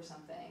hard for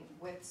something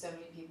with so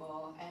many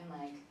people, and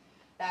like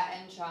that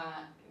end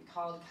shot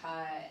called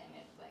cut, and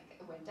it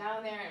went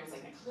down there, and it was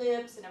like an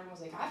eclipse, and everyone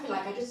was like, I feel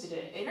like I just did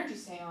an energy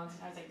seance,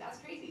 and I was like, that's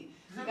crazy.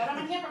 You got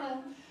on a camera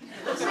though.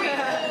 It looks great.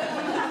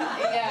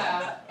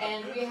 Yeah,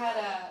 and we had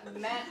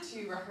met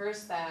to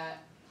rehearse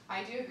that.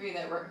 I do agree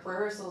that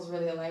rehearsal is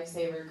really a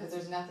lifesaver, because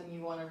there's nothing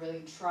you want to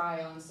really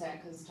try on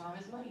set, because time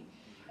is money.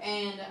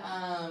 And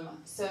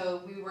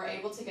so we were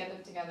able to get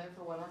them together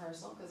for one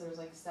rehearsal, because there was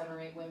like 7 or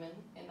 8 women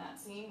in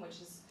that scene,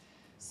 which is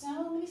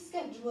so many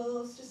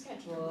schedules to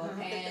schedule,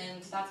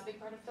 and that's a big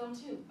part of film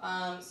too.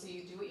 So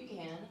you do what you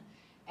can,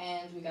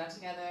 and we got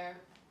together.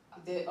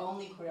 The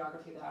only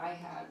choreography that I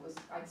had was,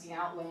 I'd seen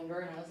Outlander,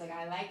 and I was like,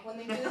 I like when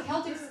they do the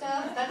Celtic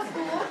stuff, that's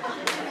cool.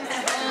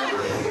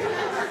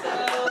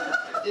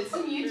 So did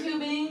some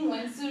YouTubing,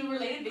 went to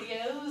related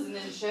videos, and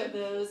then showed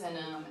those, and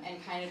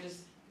kind of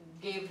just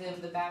gave them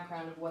the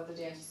background of what the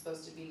dance is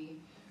supposed to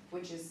be,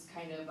 which is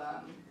kind of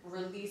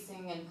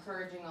releasing and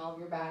purging all of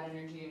your bad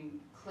energy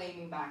and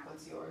claiming back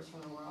what's yours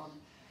from the world,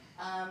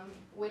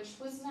 which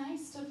was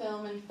nice to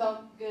film and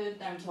felt good,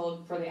 I'm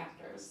told, for the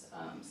actors.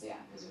 So yeah,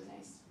 it was really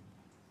nice.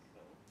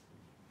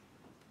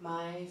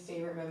 My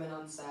favorite moment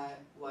on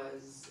set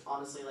was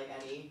honestly like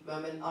any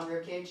moment on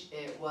Ribcage.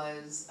 It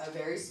was a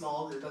very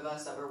small group of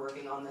us that were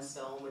working on this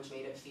film, which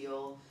made it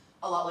feel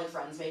a lot like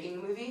friends making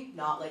the movie,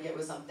 not like it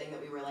was something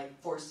that we were like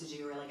forced to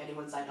do or like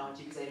anyone signed on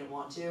to because they didn't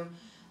want to.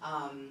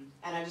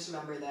 And I just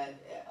remember that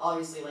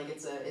obviously like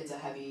it's a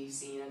heavy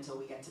scene until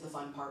we get to the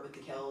fun part with the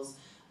kills.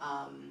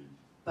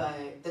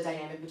 But the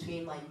dynamic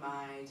between like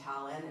my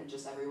talent and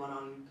just everyone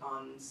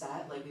on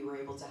set, like we were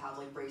able to have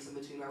like breaks in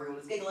between where everyone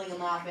was giggling and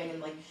laughing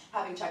and like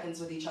having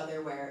check-ins with each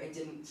other where it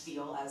didn't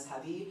feel as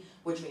heavy,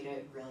 which made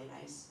it really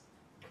nice.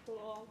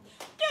 Cool.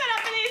 Give it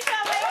up for these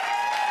fellas!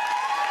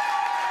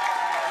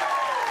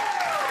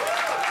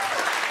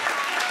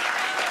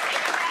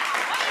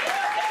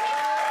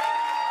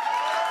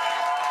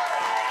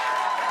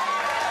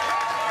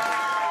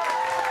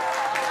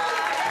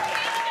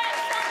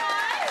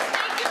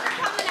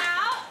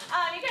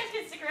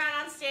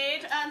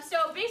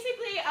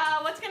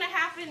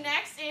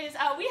 Next is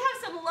we have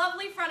some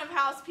lovely front of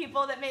house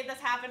people that made this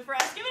happen for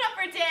us. Give it up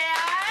for Dan.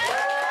 Give it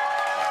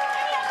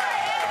up for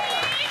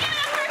Amy. Give it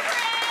up for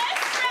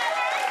Chris,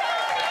 Trevor,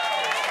 Tony.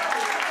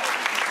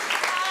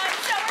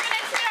 So we're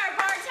gonna treat our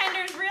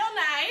bartenders real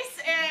nice,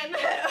 and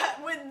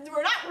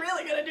we're not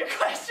really gonna do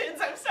questions.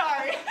 I'm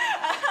sorry.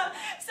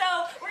 So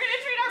we're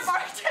gonna treat our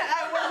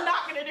bartenders. We're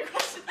not gonna do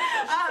questions.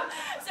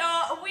 So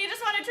we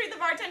just want to treat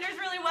the bartenders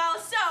really well.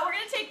 So we're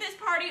gonna take this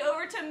party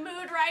over to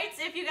Mood Rights.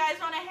 If you guys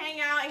want to hang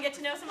out and get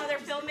to know some other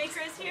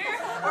filmmakers here,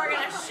 we're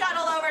gonna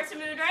shuttle over to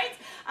Mood Rights.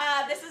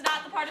 This is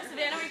not the part of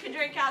Savannah where you can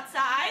drink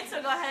outside,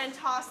 so go ahead and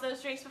toss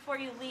those drinks before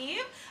you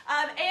leave.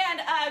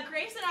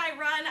 Grace and I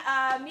run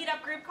a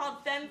meetup group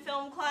called Femme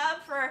Film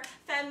Club for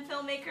femme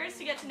filmmakers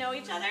to get to know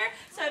each other.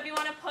 So if you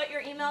want to put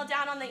your email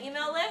down on the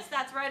email list,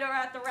 that's right over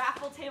at the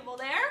raffle table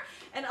there.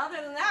 And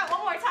other than that,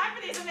 one more time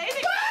for these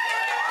amazing